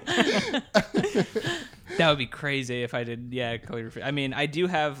 That would be crazy if I did. Yeah, calligraphy. I mean, I do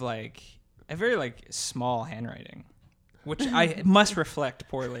have like a very like small handwriting, which I must reflect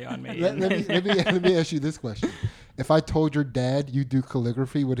poorly on me. Let me ask you this question. If I told your dad you do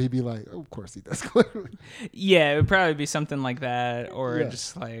calligraphy, would he be like, oh, of course he does calligraphy? Yeah, it would probably be something like that, or Yeah.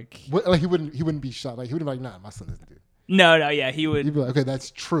 just like Like he wouldn't be shocked. Like he wouldn't be like, nah, my son doesn't do it. no, yeah, he would. You'd be like, okay,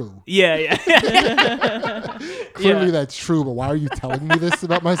 that's true. Yeah. Clearly Yeah. that's true, but why are you telling me this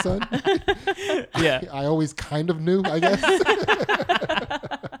about my son? Yeah. I always kind of knew, I guess.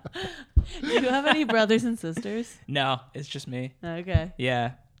 Do you have any brothers and sisters? No, it's just me. Okay.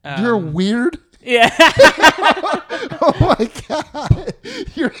 Yeah. You're weird. Yeah. Oh my God.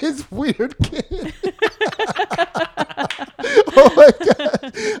 You're his weird kid. Oh my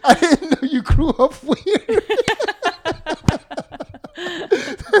God. I didn't know you grew up weird.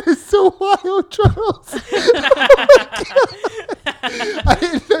 That is so wild, Charles. Oh my God. I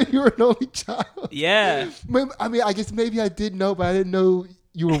didn't know you were an only child. Yeah. I mean, I guess maybe I did know, but I didn't know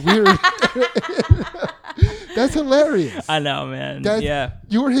you were weird. That's hilarious. I know, man. That- Yeah.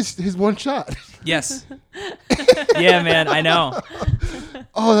 You were his one shot. Yes. Yeah, man. I know.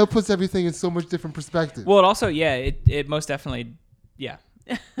 Oh, that puts everything in so much different perspective. Well, it also, yeah, it most definitely, yeah,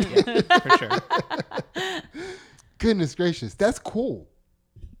 for sure. Goodness gracious. That's cool.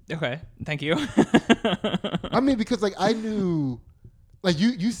 Okay. Thank you. I mean, because like I knew, like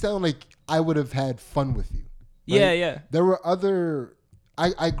you sound like I would have had fun with you. Right? Yeah. There were other.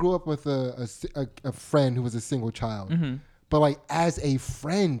 I grew up with a friend who was a single child, Mm-hmm. but like as a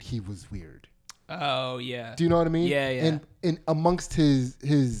friend, he was weird. Oh, yeah. Do you know what I mean? Yeah. And amongst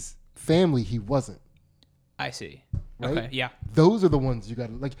his family, he wasn't. I see. Right? Okay. Yeah. Those are the ones you got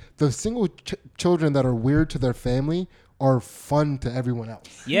to like. The single children that are weird to their family are fun to everyone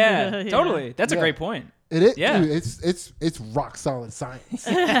else. Yeah. Yeah. Totally. That's a Yeah. great point. It is, Yeah. dude, it's rock solid science.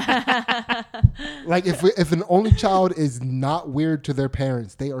 Like if an only child is not weird to their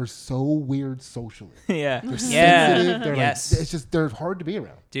parents, they are so weird socially. Yeah. They're Yeah. sensitive. They're Yes. like, it's just they're hard to be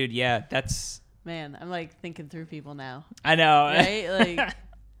around. Dude. Yeah. That's. Man, I'm like thinking through people now. I know. Right? Like,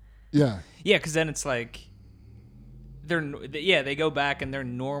 Yeah, Yeah, because then it's like they go back and they're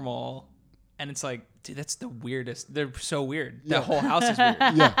normal, and it's like, dude, that's the weirdest. They're so weird. Yeah. The whole house is weird.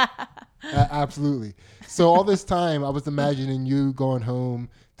 yeah, absolutely. So all this time, I was imagining you going home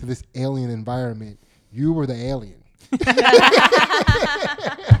to this alien environment. You were the alien.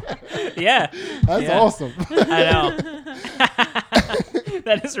 Yeah, That's Yeah. awesome. I know.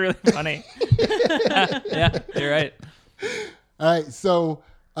 That is really funny. Yeah, you're right. All right, so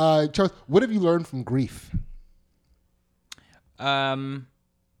Charles, what have you learned from grief?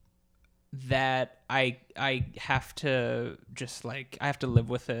 That I have to just like I have to live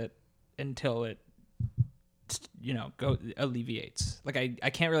with it until it alleviates. Like I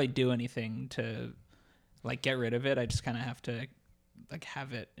can't really do anything to like get rid of it. I just kind of have to like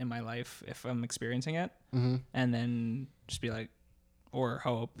have it in my life if I'm experiencing it, Mm-hmm. and then just be like, or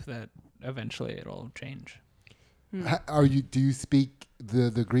hope that eventually it'll change. Do you speak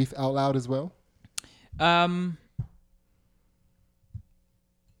the grief out loud as well?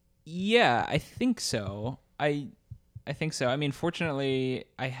 Yeah, I think so. I think so. I mean, fortunately,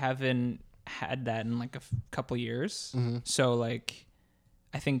 I haven't had that in like a couple years. Mm-hmm. So like,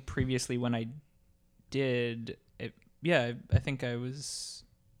 I think previously when I did it, yeah, I think I was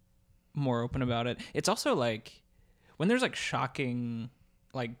more open about it. It's also like when there's like shocking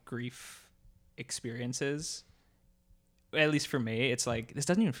like grief experiences, at least for me, it's like this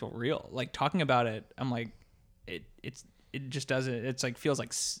doesn't even feel real. Like talking about it, I'm like, it just doesn't. It's like feels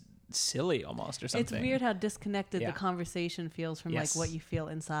like silly almost or something. it's weird how disconnected Yeah. the conversation feels from Yes. like what you feel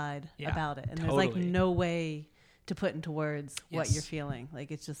inside Yeah, about it. And there's totally. like no way to put into words what Yes. you're feeling.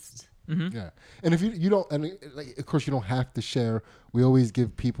 Like it's just Yeah, and if you don't, and like, of course you don't have to share. We always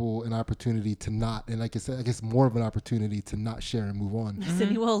give people an opportunity to not, and like I said, I guess more of an opportunity to not share and move on.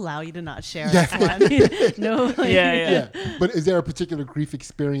 Sydney will allow you to not share. Yeah. It's fine. No, like, Yeah. But is there a particular grief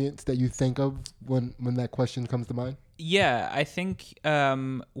experience that you think of when that question comes to mind? Yeah, I think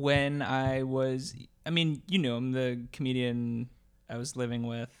when I was, I mean, you know him, the comedian I was living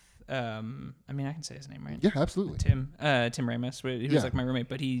with. I mean, I can say his name, right? Yeah, absolutely. Tim Ramus. He was Yeah. like my roommate,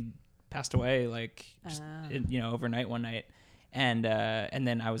 but he passed away like just, overnight one night, and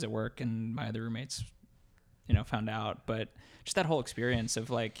then I was at work and my other roommates, found out. But just that whole experience of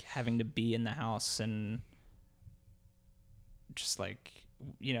like having to be in the house and just like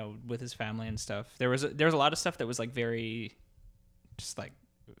with his family and stuff. There was a lot of stuff that was like very, just like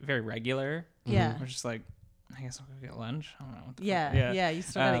very regular. Yeah. We're just like, I guess I'll go get lunch. I don't know. What the Yeah, fuck. yeah. You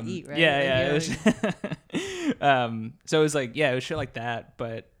still gotta eat, right? Yeah, Like, yeah. It was, so it was like, it was shit like that,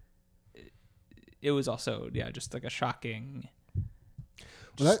 but it was also, just like a shocking.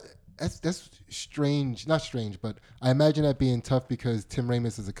 Well, that's strange. Not strange, but I imagine that being tough because Tim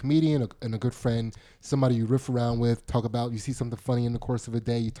Ramus is a comedian and a good friend, somebody you riff around with, talk about. You see something funny in the course of a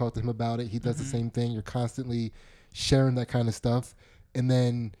day, you talk to him about it. He does the same thing. You're constantly sharing that kind of stuff, and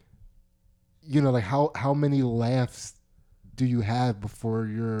then, like how many laughs do you have before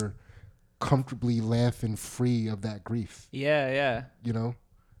you're comfortably laughing free of that grief? Yeah.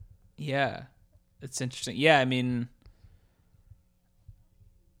 Yeah. It's interesting. Yeah, I mean,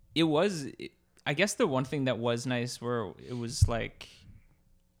 I guess the one thing that was nice where it was like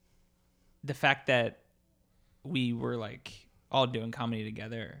the fact that we were like all doing comedy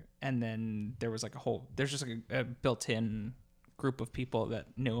together, and then there's just like a built-in group of people that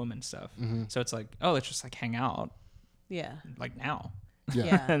knew him and stuff. So it's like, oh, let's just like hang out Yeah. like now.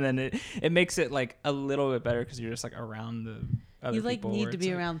 Yeah. And then it makes it like a little bit better because you're just like around the other You like people. need where to it's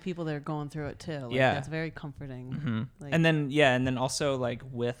be like- around people that are going through it too. Like, Yeah. That's very comforting. Mhm. Like, And then also like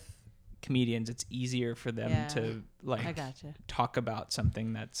with comedians, it's easier for them Yeah. to like I gotcha. talk about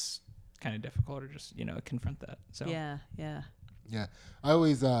something that's kind of difficult or just confront that. So Yeah. Yeah, I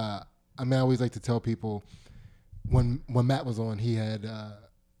always like to tell people when Matt was on, he had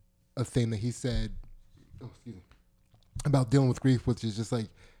a thing that he said, about dealing with grief, which is just like,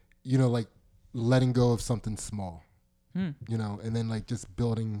 like letting go of something small, and then like just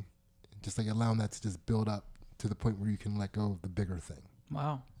building, just like allowing that to just build up to the point where you can let go of the bigger thing.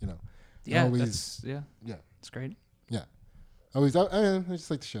 Wow. I always- that's Yeah, it's great. yeah. I just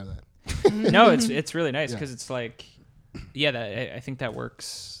like to share that. No, it's really nice Yeah. because it's like, I think that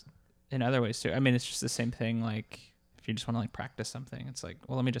works in other ways too. I mean, it's just the same thing. Like if you just want to like practice something, it's like,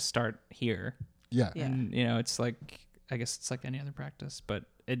 well, let me just start here. Yeah, Yeah. And it's like, I guess it's like any other practice, but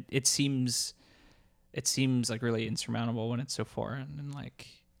it seems like really insurmountable when it's so foreign and like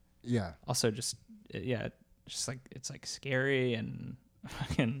yeah. also just like it's like scary and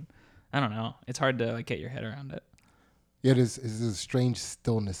fucking, I don't know. It's hard to like get your head around it. Yeah, there's a strange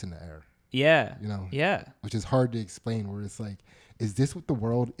stillness in the air, Yeah. Yeah, which is hard to explain. Where it's like, is this what the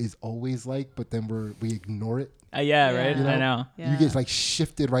world is always like? But then we ignore it. Right. Yeah. I know. Yeah. You get like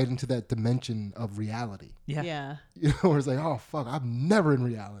shifted right into that dimension of reality. Yeah. Where it's like, oh fuck, I'm never in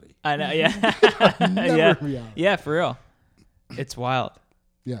reality. I know. Yeah. Never yeah. in reality. Yeah, for real. It's wild.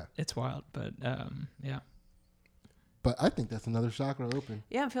 Yeah, It's wild, but yeah. but I think that's another chakra open.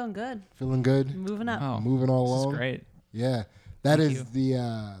 Yeah, I'm feeling good. Feeling good, Moving up. Oh, moving all this along. is great. Yeah, that Thank is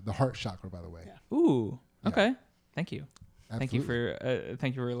the heart chakra, by the way. Yeah. Ooh. Yeah. Okay. Thank you. Absolutely.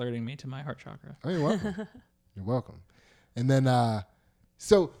 Thank you for alerting me to my heart chakra. Oh, you're welcome. You're welcome. And then,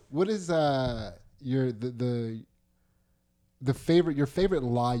 so what is your favorite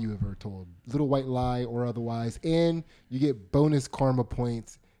lie you ever told? Little white lie or otherwise, and you get bonus karma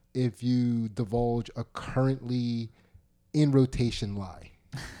points if you divulge a currently in rotation lie.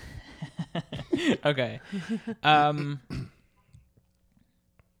 Okay.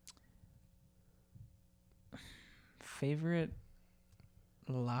 Favorite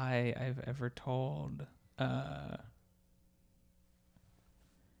lie I've ever told.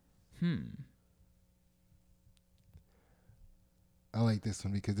 I like this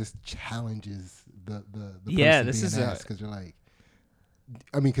one because this challenges the Yeah, person this being is a- asked, because you're like,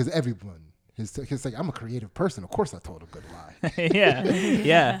 I mean, because everyone is like, I'm a creative person. Of course, I told a good lie. Yeah. I don't,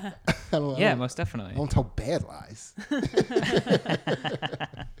 Yeah, I don't, most I definitely. don't tell bad lies.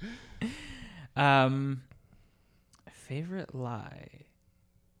 Favorite lie.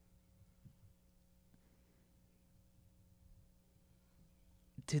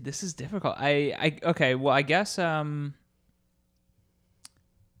 Dude, this is difficult. Okay, well, I guess there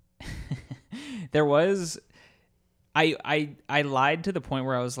was I lied to the point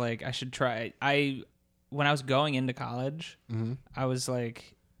where I was like, I should try. When I was going into college, I was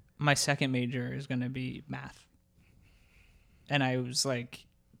like, my second major is going to be math. And I was like,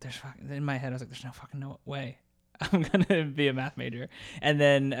 in my head, I was like, there's no fucking no way I'm going to be a math major. And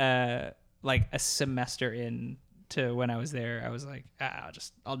then like a semester in to when I was there, I was like,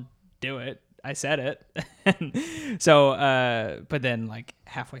 I'll do it. I said it. So, but then like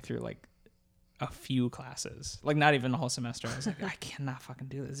halfway through like a few classes, like not even the whole semester, I was like, I cannot fucking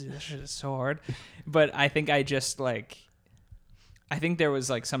do this. This shit is so hard. But I think I just like, I think there was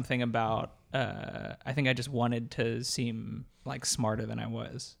like something about, I think I just wanted to seem like smarter than I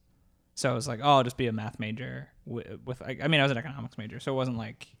was. So I was like, oh, I'll just be a math major with I mean, I was an economics major, so it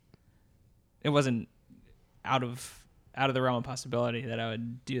wasn't out of the realm of possibility that I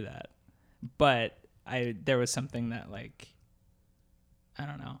would do that. But there was something that like, I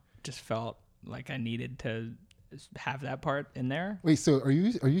don't know, just felt like I needed to have that part in there. Wait, so are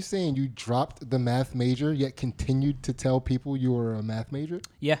you saying you dropped the math major yet continued to tell people you were a math major?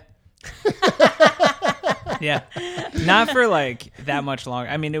 Yeah. Yeah. Not for like that much longer.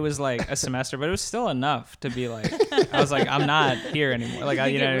 I mean, it was like a semester, but it was still enough to be like, I was like, I'm not here anymore. Like,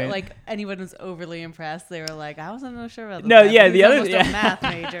 you know what I mean? Like anyone was overly impressed. They were like, I wasn't sure about this. No, guy, yeah, but the he's other- almost yeah. a math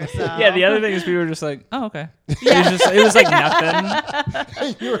major. So Yeah, the other thing is people were just like, oh, okay. It was like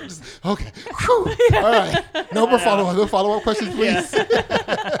nothing. You were just okay. Whew. All right. No follow up questions, please.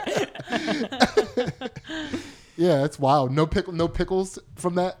 Yeah, that's wild. No pickles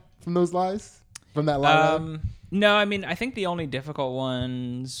from those lies? From that lie? No, I mean, I think the only difficult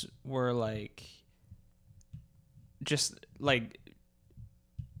ones were like just like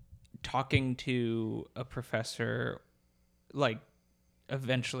talking to a professor, like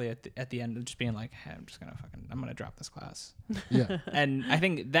eventually at the end of just being like, hey, I'm gonna drop this class. Yeah. And I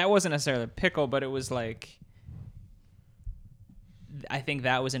think that wasn't necessarily a pickle, but it was like, I think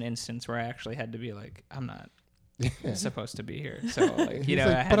that was an instance where I actually had to be like, I'm not supposed to be here. So like, you know,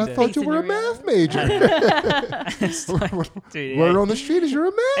 like, I had but I to, thought you were a math major. It's like, dude, Word on the street is you're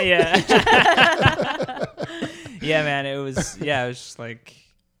a math. yeah. Yeah, man. It was just like,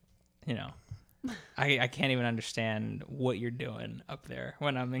 you know, I can't even understand what you're doing up there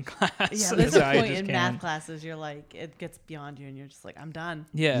when I'm in class. Yeah, there's So a I point just in can't. math classes you're like, it gets beyond you and you're just like, I'm done.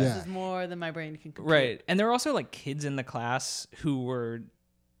 Yeah. This is more than my brain can compute. Right. And there were also like kids in the class who were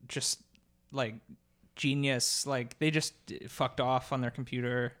just like genius. Like they just fucked off on their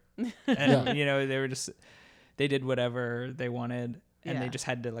computer and you know, they did whatever they wanted and they just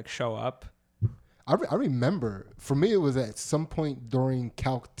had to like show up. I remember, for me, it was at some point during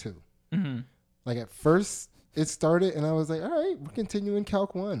Calc 2. Mm-hmm. Like at first it started and I was like, all right, we're continuing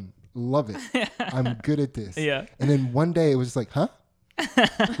Calc 1. Love it. I'm good at this. Yeah. And then one day it was just like, huh?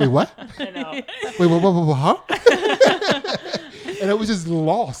 Wait, what? I know. Wait, what, huh? And it was just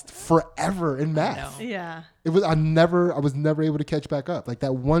lost forever in math. Yeah. I was never able to catch back up. Like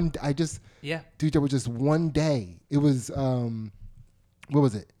that one, dude, there was just one day. It was, what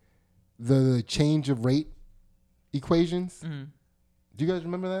was it? The change of rate equations. Mm-hmm. Do you guys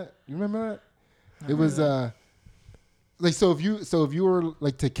remember that? You remember that? It was like so if you were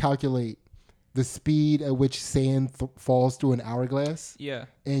like to calculate the speed at which sand falls through an hourglass, Yeah.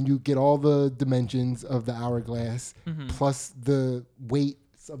 and you get all the dimensions of the hourglass plus the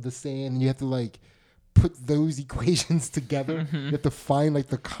weights of the sand, and you have to like put those equations together. You have to find like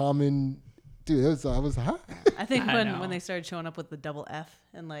the common. Dude, I was hot. I think I know. when they started showing up with the double F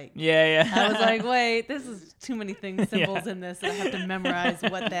and like, Yeah. I was like, wait, this is too many symbols in this. And I have to memorize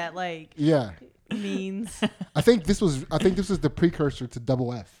what that like Yeah, means. I think this was the precursor to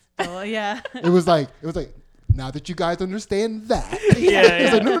double F. So yeah. It was like now that you guys understand that. Yeah,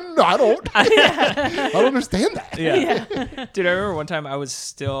 It's like, no, I don't. I don't understand that. Yeah. Dude, I remember one time there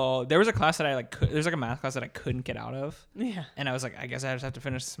was a class that I like, there's like a math class that I couldn't get out of. Yeah. And I was like, I guess I just have to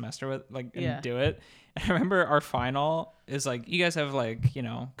finish the semester with and Yeah. do it. And I remember our final is like, you guys have like, you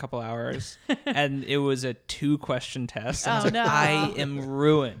know, a couple hours. And it was a 2-question test. And I was like, no. I am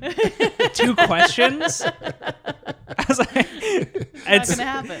ruined. 2 questions? I was like, It's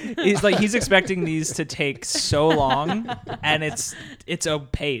not gonna happen. he's expecting these to take so long, and it's a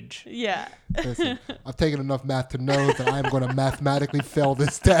page. Yeah. Listen, I've taken enough math to know that I'm going to mathematically fail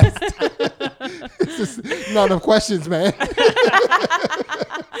this test. It's just not enough questions, man. Yeah.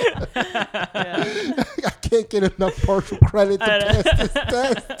 I can't get enough partial credit to pass this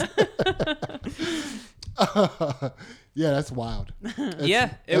test. Yeah, that's wild.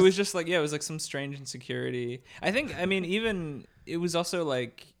 It was just like, it was like some strange insecurity. I mean, even it was also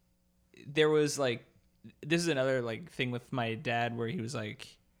like, there was like, this is another like thing with my dad where he was like,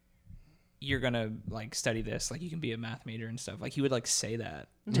 you're gonna like study this, like you can be a math major and stuff. Like he would like say that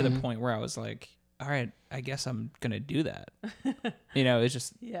to the point where I was like, all right, I guess I'm gonna do that. It's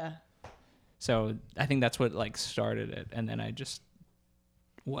just Yeah. so I think that's what like started it, and then I just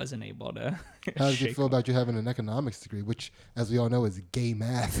wasn't able to. How did you feel about you having an economics degree, which, as we all know, is gay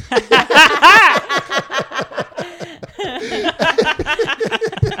math?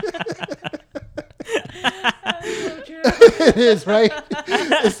 It is, right?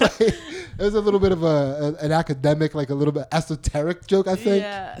 It's like it was a little bit of an academic, like a little bit esoteric joke, I think.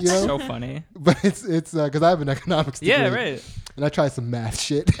 Yeah. So funny. But it's because I have an economics degree. Yeah, right. And I tried some math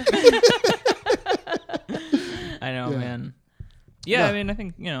shit. I know, Yeah. man. Yeah, No. I mean, I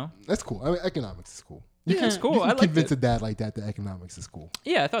think That's cool. I mean, economics is cool. Yeah, it's cool. You I can liked convince it. a dad like that economics is cool.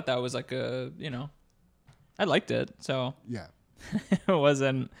 Yeah, I thought that was like I liked it. So Yeah. it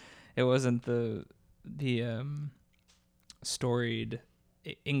wasn't the storied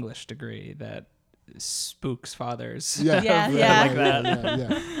English degree that spooks fathers. Yeah. Yeah, Right, yeah. Like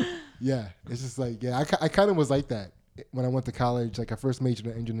that. Yeah. It's just like, I kind of was like that when I went to college. Like I first majored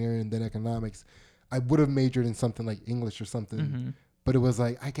in engineering and then economics. I would have majored in something like English or something, but it was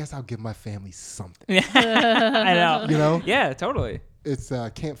like, I guess I'll give my family something. Yeah, I know. You know? Yeah, totally. It's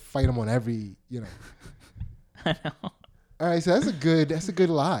can't fight them on every, I know. All right, so that's a good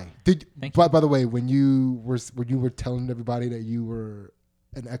lie. Thank By the way, when you were telling everybody that you were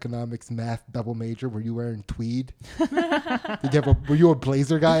an economics math double major, were you wearing tweed? Were you a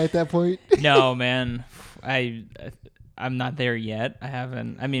blazer guy at that point? No, man. I'm not there yet. I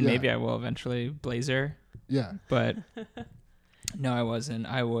haven't. I mean, Yeah. maybe I will eventually blazer, Yeah. but no, I wasn't.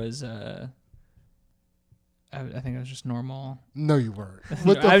 I was. I think I was just normal. No, you weren't.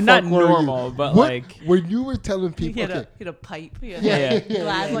 What the I'm fuck not were you? but What- like when you were telling He people, had, okay, he had a pipe. He had Yeah. a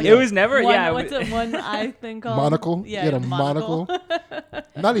glass, like it was never. one, Yeah, what's it? One eye thing called monocle. Yeah, he had a monocle.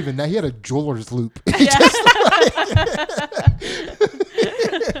 Not even that. He had a jeweler's loop. Yeah.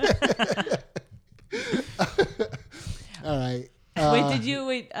 All right.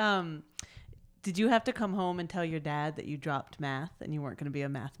 Did you have to come home and tell your dad that you dropped math and you weren't going to be a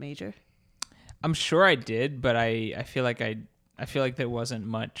math major? I'm sure I did, but I feel like there wasn't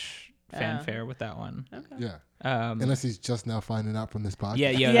much fanfare with that one. Okay. Yeah. Unless he's just now finding out from this podcast.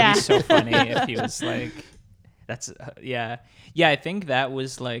 Yeah, Yeah. that'd be so funny if he was like, that's yeah. I think that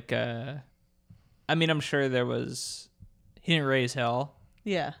was like, I mean, I'm sure there was. He didn't raise hell,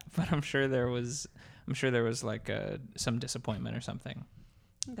 Yeah. but I'm sure there was like some disappointment or something.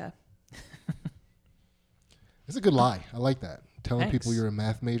 Okay. It's a good lie. I like that. Telling Thanks. people you're a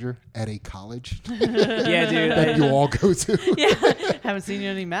math major at a college Yeah, dude. that you all go to. Yeah. Haven't seen you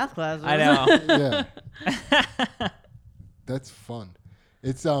in any math classes. I know. Yeah. That's fun.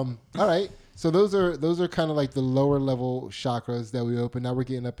 It's all right. So those are kind of like the lower level chakras that we open. Now we're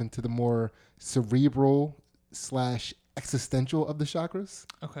getting up into the more cerebral / existential of the chakras,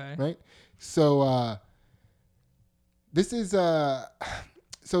 Okay. right? So this is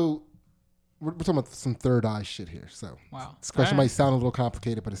so we're talking about some third eye shit here. So Wow. this question All might right. sound a little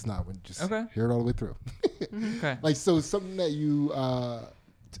complicated, but it's not. When just Okay. hear it all the way through. Okay. Like, so something that you,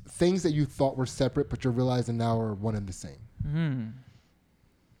 things that you thought were separate, but you're realizing now are one and the same.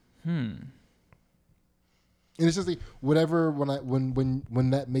 And it's just like whatever, when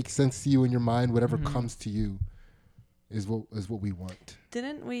that makes sense to you in your mind, whatever comes to you is what we want.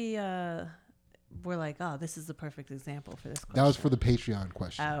 Didn't we, we're like, oh, this is the perfect example for this question. That was for the Patreon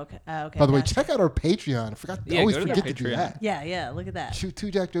question. Oh, okay. Oh, okay. By the way, gotcha. check out our Patreon. I forgot. I Yeah, always go to their forget to do Patreon. that. Yeah, look at that.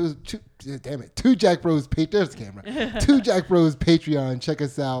 Two Jack Bros. Two Jack Bros. There's the camera. Two Jack Bros. Patreon. Check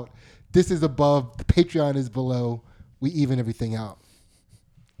us out. This is above. The Patreon is below. We even everything out.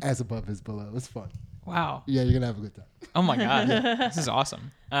 As above is below. It's fun. Wow. Yeah, you're gonna have a good time. Oh my god. This is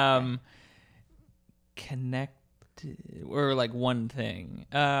awesome. Connect or like one thing.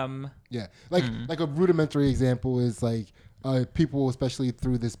 Yeah, like a rudimentary example is like people, especially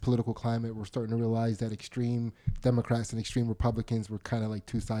through this political climate, were starting to realize that extreme Democrats and extreme Republicans were kind of like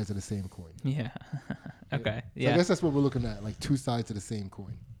two sides of the same coin. Yeah. Okay. So Yeah. I guess that's what we're looking at, like two sides of the same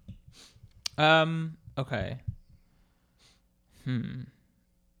coin. Okay.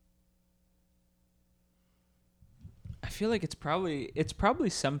 I feel like it's probably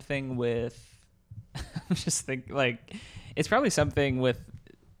something with I'm just thinking like it's probably something with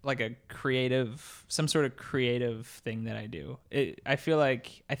like some sort of creative thing that I do. I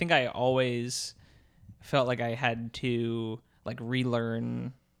think I always felt like I had to like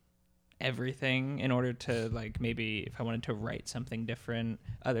relearn everything in order to like maybe if I wanted to write something different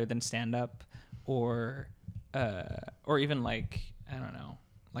other than stand up or even like I don't know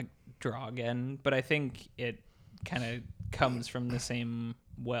like draw again, but I think it kind of comes from the same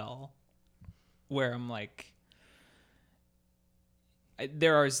well. where I'm like,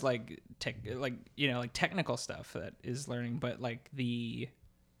 there is like technical stuff that is learning, but like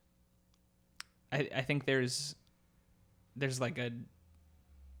I think there's like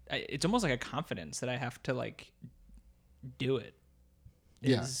it's almost like a confidence that I have to like do it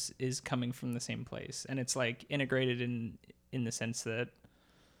is coming from the same place, and it's like integrated in the sense that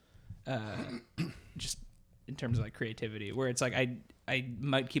just in terms of like creativity, where it's like I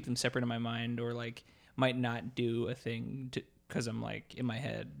might keep them separate in my mind, or like might not do a thing because I'm like in my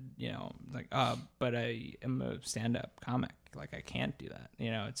head, like but I am a stand-up comic, like I can't do that,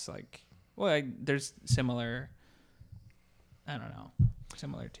 it's like, well, there's similar, I don't know,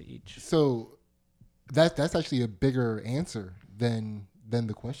 similar to each. So that's actually a bigger answer than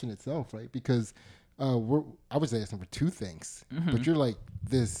the question itself, right? Because I was asking for two things, but you're like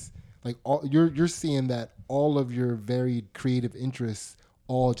this, like you're seeing that all of your varied creative interests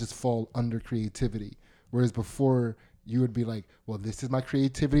all just fall under creativity, whereas before you would be like, well, this is my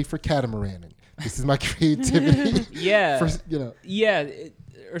creativity for Catamaran, this is my creativity, for,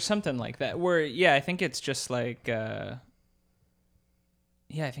 or something like that. Where I think it's just like, I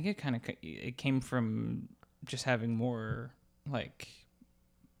think it came from just having more like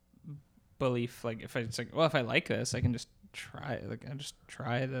belief. Like if I like this, I can just try it. Like I just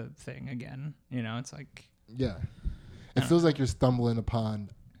try the thing again. It's like, it feels like you're stumbling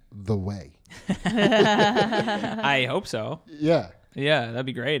upon the way. I hope so. Yeah, that'd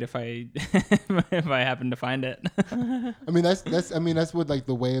be great if I if I happen to find it. I mean that's what like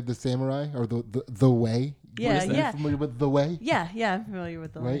the way of the samurai, or the way. Yeah, Are you familiar with the way? Yeah, I'm familiar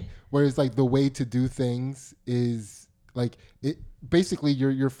with the way. Whereas like the way to do things is like it. Basically,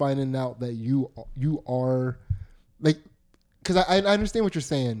 you're finding out that you are like, because I understand what you're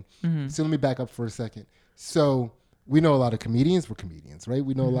saying. So let me back up for a second. So we know a lot of comedians. We're comedians, right?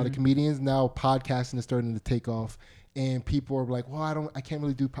 We know a lot of comedians now. Podcasting is starting to take off, and people are like, "Well, I can't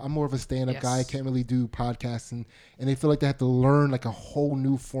really do. I'm more of a stand-up guy. I can't really do podcasting," and they feel like they have to learn like a whole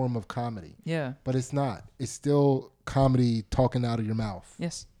new form of comedy. Yeah, but it's not. It's still comedy talking out of your mouth.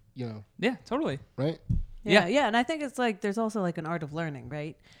 Yes. Yeah, totally. Right. Yeah, and I think it's like there's also like an art of learning,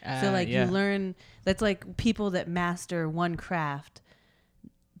 right? So like you learn. That's like people that master one craft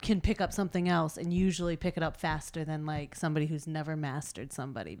can pick up something else and usually pick it up faster than like somebody who's never mastered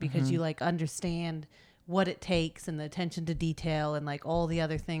somebody, because you like understand what it takes and the attention to detail and like all the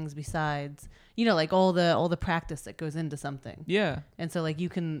other things besides, like all the practice that goes into something. Yeah. And so like you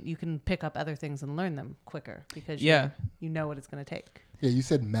can pick up other things and learn them quicker because you know what it's going to take. Yeah, you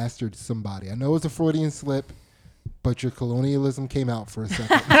said mastered somebody. I know it's a Freudian slip, but your colonialism came out for a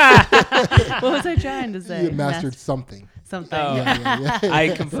second. What was I trying to say? You mastered something. Something. Oh. Yeah.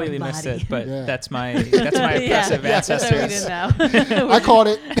 I completely missed it, but that's my oppressive ancestors. So we didn't know. I caught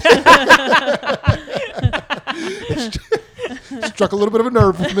it. It struck a little bit of a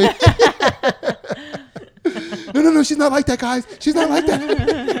nerve with me. No, she's not like that, guys. She's not like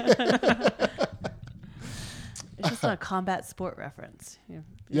that. It's just a combat sport reference.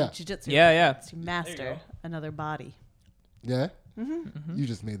 Jiu-jitsu. Yeah. To master another body. Yeah? You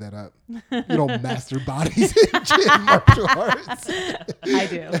just made that up. You don't master bodies in martial arts. I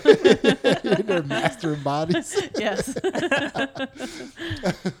do. You're mastering bodies. Yes.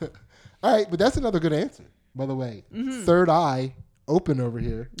 All right, but that's another good answer, by the way. Third eye open over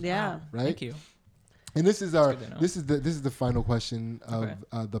here. Yeah. Right? Thank you. And this is the final question of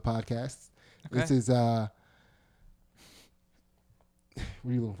the podcast. Okay. This is what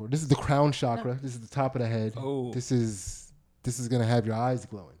are you looking for? This is the crown chakra. This is the top of the head. Oh. This is gonna have your eyes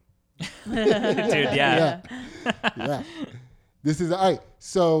glowing. Dude, yeah. This is all right.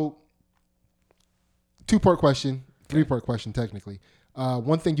 So 2-part question, 3-part question technically.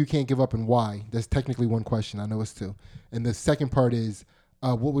 One thing you can't give up and why. That's technically one question. I know it's 2. And the second part is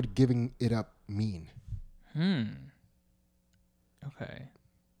what would giving it up mean? Okay.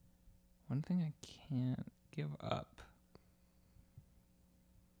 One thing I can't give up.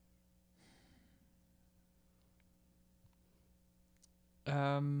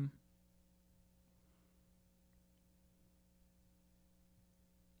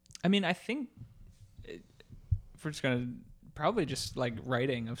 I mean, I think we're just gonna probably just like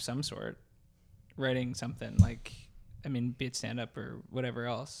writing of some sort, writing something like, I mean, be it stand up or whatever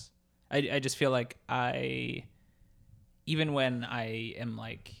else. I just feel like even when I am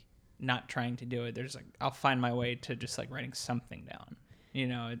like not trying to do it, there's like, I'll find my way to just like writing something down,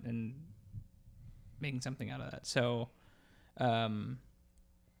 and making something out of that. So,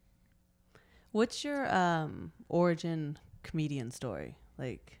 what's your origin comedian story?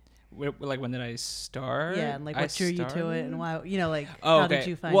 Like when did I start? Yeah, and like what drew you to it and why, how did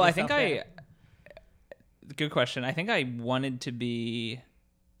you find Well, I yourself think there? good question. I think I wanted to be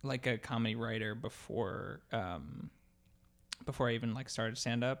like a comedy writer before I even like started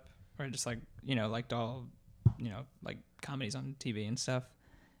stand up, or just like, liked all, like comedies on TV and stuff.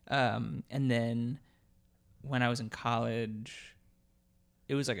 And then when I was in college,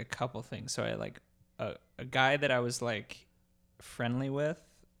 it was like a couple things. So I like a guy that I was like friendly with,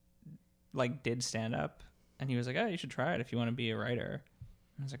 like did stand up, and he was like, "Oh, you should try it if you want to be a writer."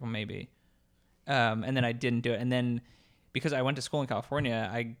 I was like, "Well, maybe." And then I didn't do it. And then because I went to school in California,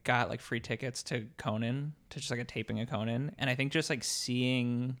 I got like free tickets to Conan, to just like a taping of Conan. And I think just like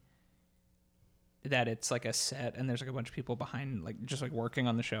seeing that it's like a set and there's like a bunch of people behind, like just like working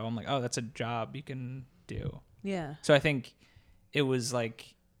on the show, I'm like, oh, that's a job you can do. Yeah. So I think it was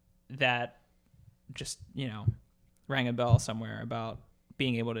like that just, rang a bell somewhere about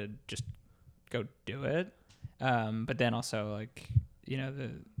being able to just go do it. But then also like,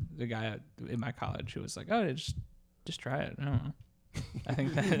 the guy in my college who was like, oh, just try it. I don't know. I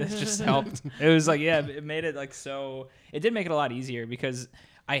think that it just helped. It was like, yeah, it made it like so. It did make it a lot easier because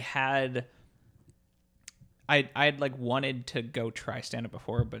I'd like wanted to go try stand up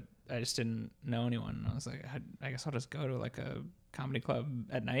before, but I just didn't know anyone. And I was like, I guess I'll just go to like a comedy club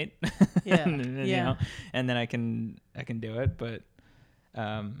at night. Yeah. And then I can do it. But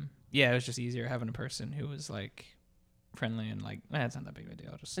yeah, it was just easier having a person who was like friendly and like, it's not that big of a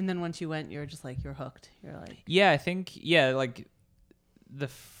deal. Just And then once you went, you're just like, you're hooked. You're like, yeah, I think like the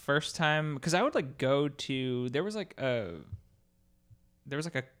first time, because I would like go to, there was like a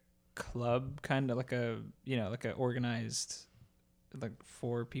club, kind of like a like a organized like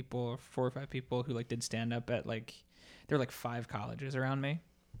 4 or 5 people who like did stand up at like, there were like 5 colleges around me,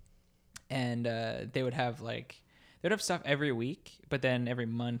 and they would have stuff every week, but then every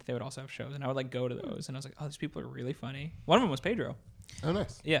month they would also have shows, and I would like go to those, and I was like, oh, these people are really funny. One of them was Pedro. Oh,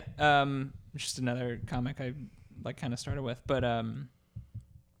 nice. Yeah. Just another comic I like kind of started with, but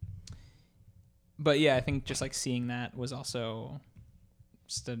yeah, I think just like seeing that was also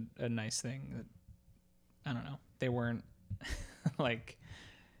just a nice thing that, I don't know, they weren't like,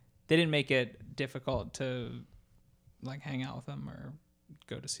 they didn't make it difficult to like hang out with them or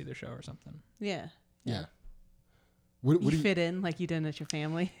go to see their show or something. yeah. Yeah. You fit in like you didn't at your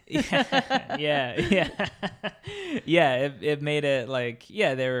family. Yeah. It made it like,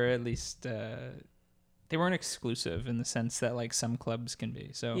 yeah, they were at least they weren't exclusive in the sense that like some clubs can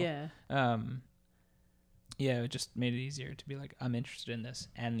be. So Yeah. Yeah, it just made it easier to be like, I'm interested in this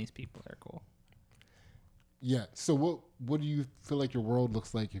and these people are cool. Yeah. So what do you feel like your world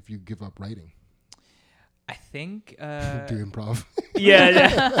looks like if you give up writing? I think Do improv.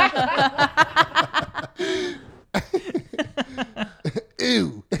 yeah.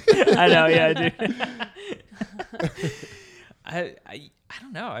 Ew. I know, yeah, dude. I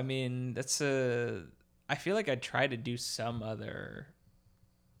don't know. I mean, I feel like I try to do some other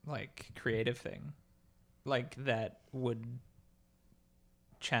like creative thing, like that would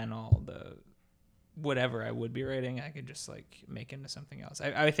channel the whatever I would be writing. I could just like make into something else.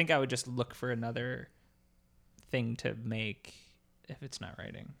 I think I would just look for another thing to make if it's not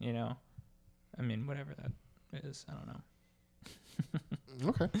writing, I mean, whatever that is, I don't know.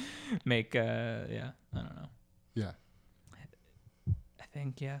 Okay. Make I don't know. Yeah. I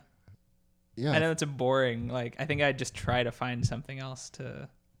think yeah. Yeah. I know it's a boring, like, I think I'd just try to find something else to.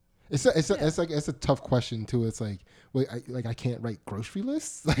 It's a tough question too. It's like, wait, I can't write grocery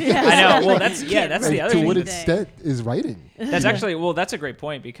lists. Like, I know. Well, that's the other to thing. what extent is writing? That's actually, that's a great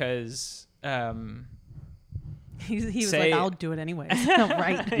point because He was like, I'll do it anyway.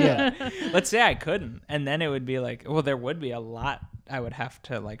 Right. Yeah. Let's say I couldn't, and then it would be like, well, there would be a lot I would have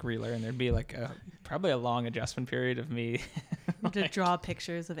to like relearn. There'd be like probably a long adjustment period of me to draw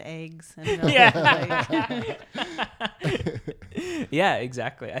pictures of eggs. And yeah,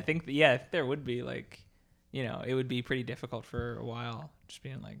 exactly. I think there would be like, it would be pretty difficult for a while, just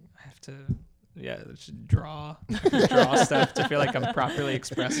being like, I have to. Yeah, just draw stuff to feel like I'm properly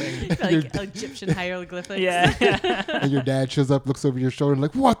expressing. Like Egyptian hieroglyphics. Yeah. And your dad shows up, looks over your shoulder, and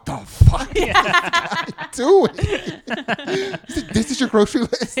like, what the fuck is this guy doing? This is your grocery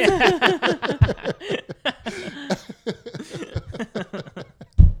list?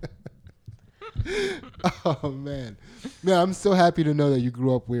 Oh, man. Man, I'm so happy to know that you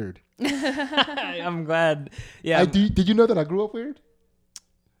grew up weird. I'm glad. Yeah. Did you know that I grew up weird?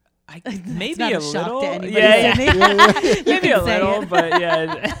 Maybe not a a shock little. to anybody, Yeah. Maybe a say little, it. but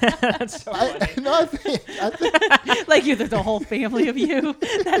yeah. That's so funny. I think Like there's a whole family of you.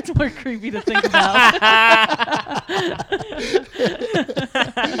 That's more creepy to think about.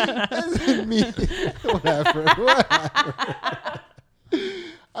 me. Whatever.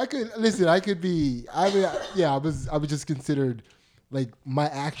 I could be. I mean, yeah. I was just considered like my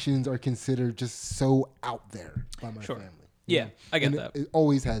actions are considered just so out there by my family. Yeah, I get And that. It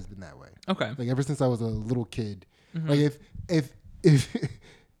always has been that way. Okay. Like ever since I was a little kid. Like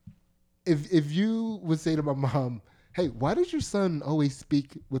if you would say to my mom, "Hey, why does your son always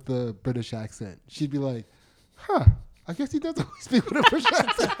speak with a British accent?" She'd be like, "Huh, I guess he does always speak with a British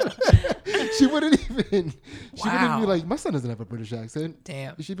accent." She wouldn't even be like, "My son doesn't have a British accent."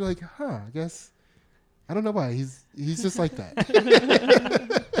 Damn. She'd be like, "Huh, I guess I don't know why. He's just like that."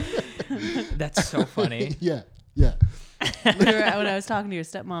 That's so funny. Yeah. When I was talking to your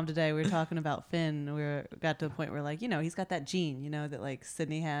stepmom today, we were talking about Finn. Got to the point where, like, he's got that gene, that like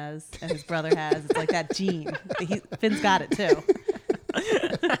Sydney has and his brother has. It's like that gene. Finn's got it too.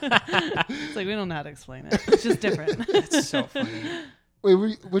 It's like we don't know how to explain it. It's just different. That's so funny. Wait,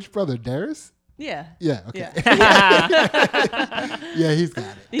 which brother? Darius? Yeah. Yeah. Okay. Yeah. Yeah, he's got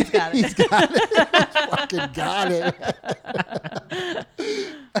it. He's got it. He's got it. Fucking got it.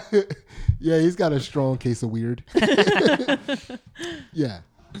 Yeah, he's got a strong case of weird. Yeah.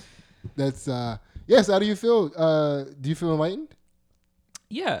 That's yes, how do you feel? Do you feel enlightened?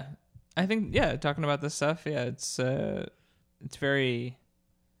 Yeah. I think talking about this stuff, it's very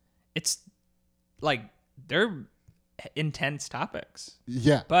it's like they're intense topics.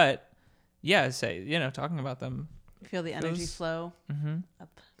 Yeah. But talking about them, Feel the energy Those- flow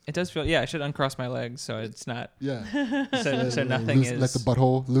up. it does feel I should uncross my legs so it's not Yeah. so nothing Let is the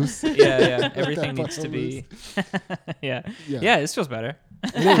butthole loose. yeah everything That needs to butthole be Yeah. yeah this feels better.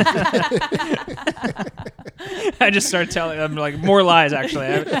 I just start telling them like more lies. Actually,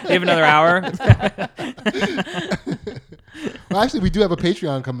 we have another hour. Well, actually, we do have a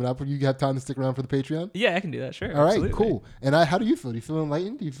Patreon coming up. You have time to stick around for the Patreon? Yeah, I can do that. Sure. All right, absolutely. cool. And how do you feel? Do you feel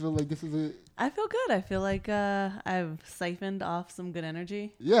enlightened? Do you feel like this is a... I feel good. I feel like I've siphoned off some good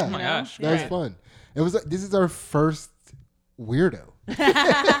energy. Yeah. Oh my gosh, That was great. fun. It was. This is our first weirdo.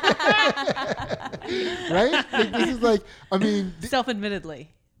 Right? Like, this is like, I mean... Self-admittedly.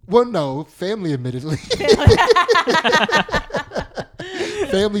 Well, no, family admittedly.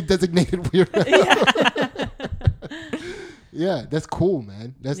 Family designated weirdo. Yeah, that's cool,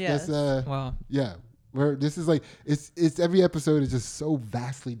 man. That's Wow. yeah. Where this is like it's every episode is just so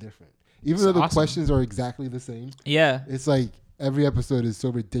vastly different. Even It's though the awesome. questions are exactly the same, Yeah. it's like every episode is so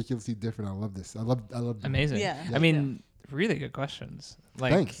ridiculously different. I love this. I love Amazing. Yeah. I mean, really good questions.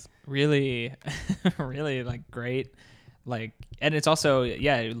 Like Thanks. really, really like great. Like, and it's also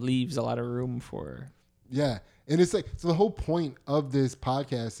it leaves a lot of room for. Yeah. And it's like, so the whole point of this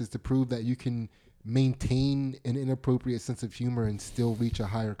podcast is to prove that you can maintain an inappropriate sense of humor and still reach a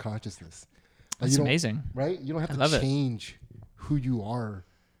higher consciousness. Like, That's you don't- amazing. Right? You don't I have love to it. change who you are,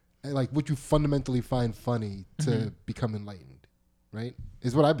 and like what you fundamentally find funny to Mm-hmm. become enlightened, right?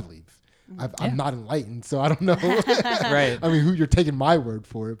 Is what I believe. Yeah. I'm not enlightened, so I don't know. Right. I mean, who you're taking my word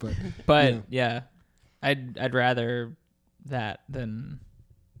for it, but you know. I'd rather that than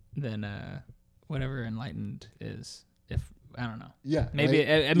whatever enlightened is. If I don't know. Yeah. Maybe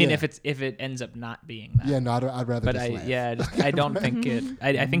right? I mean Yeah. if it ends up not being that. Yeah, no, I'd rather But just laugh. I don't think it.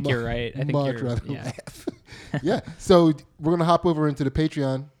 I think you're right. I think much you're. rather Yeah. laugh. Yeah. So we're gonna hop over into the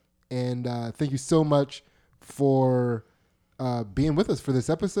Patreon, and thank you so much for being with us for this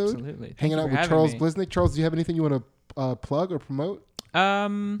episode. Absolutely. Thank Hanging you out for with having Charles me. Bliznick. Charles, do you have anything you want to plug or promote?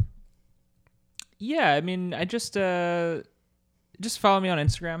 Yeah, I mean, I just follow me on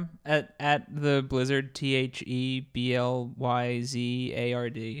Instagram at the Blizzard TheBlyzard.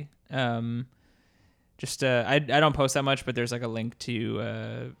 I don't post that much, but there's like a link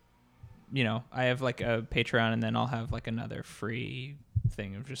to I have like a Patreon, and then I'll have like another free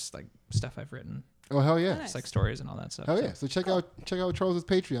thing of just like stuff I've written, Oh hell yeah! Nice. just like stories and all that stuff. Hell So, yeah! So check out Charles's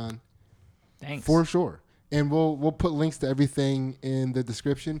Patreon thanks. for sure, and we'll put links to everything in the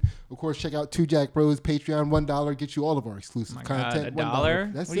description. Of course, check out Two Jack Bros Patreon. $1 gets you all of our exclusive Oh my God, content.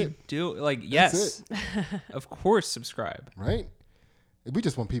 $1. That's what do it, you do? Like, That's yes, of course, subscribe. right? We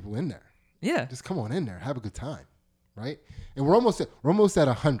just want people in there. Yeah, Just come on in there, have a good time, right? And we're almost at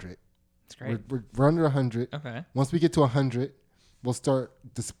 100. it's great. We're under 100. Okay. Once we get to 100, we'll start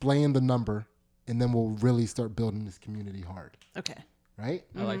displaying the number, and then we'll really start building this community hard, Okay. right?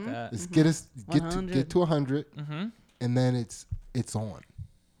 I like that. Let's get to 100. 100, Mm-hmm. and then it's on.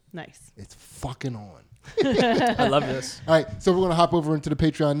 Nice. It's fucking on. I love this. All right, so we're gonna hop over into the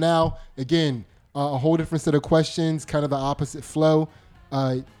Patreon now. Again, a whole different set of questions, kind of the opposite flow.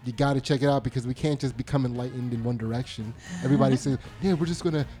 you got to check it out because we can't just become enlightened in one direction. Everybody says, yeah, we're just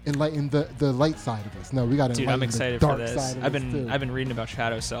going to enlighten the light side of us. No, we got to Dude, enlighten I'm excited the for dark this. side of I've us been too. I've been reading about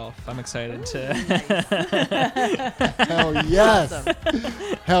Shadow Self. I'm excited to. Hell yes. Awesome.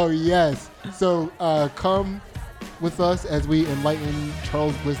 Hell yes. So come with us as we enlighten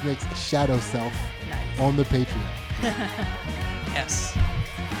Charles Bliznick's shadow self on the Patreon. Yes.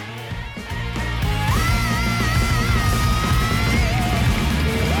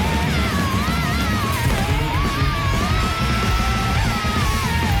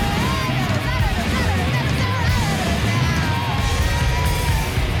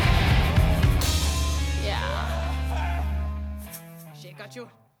 She got you.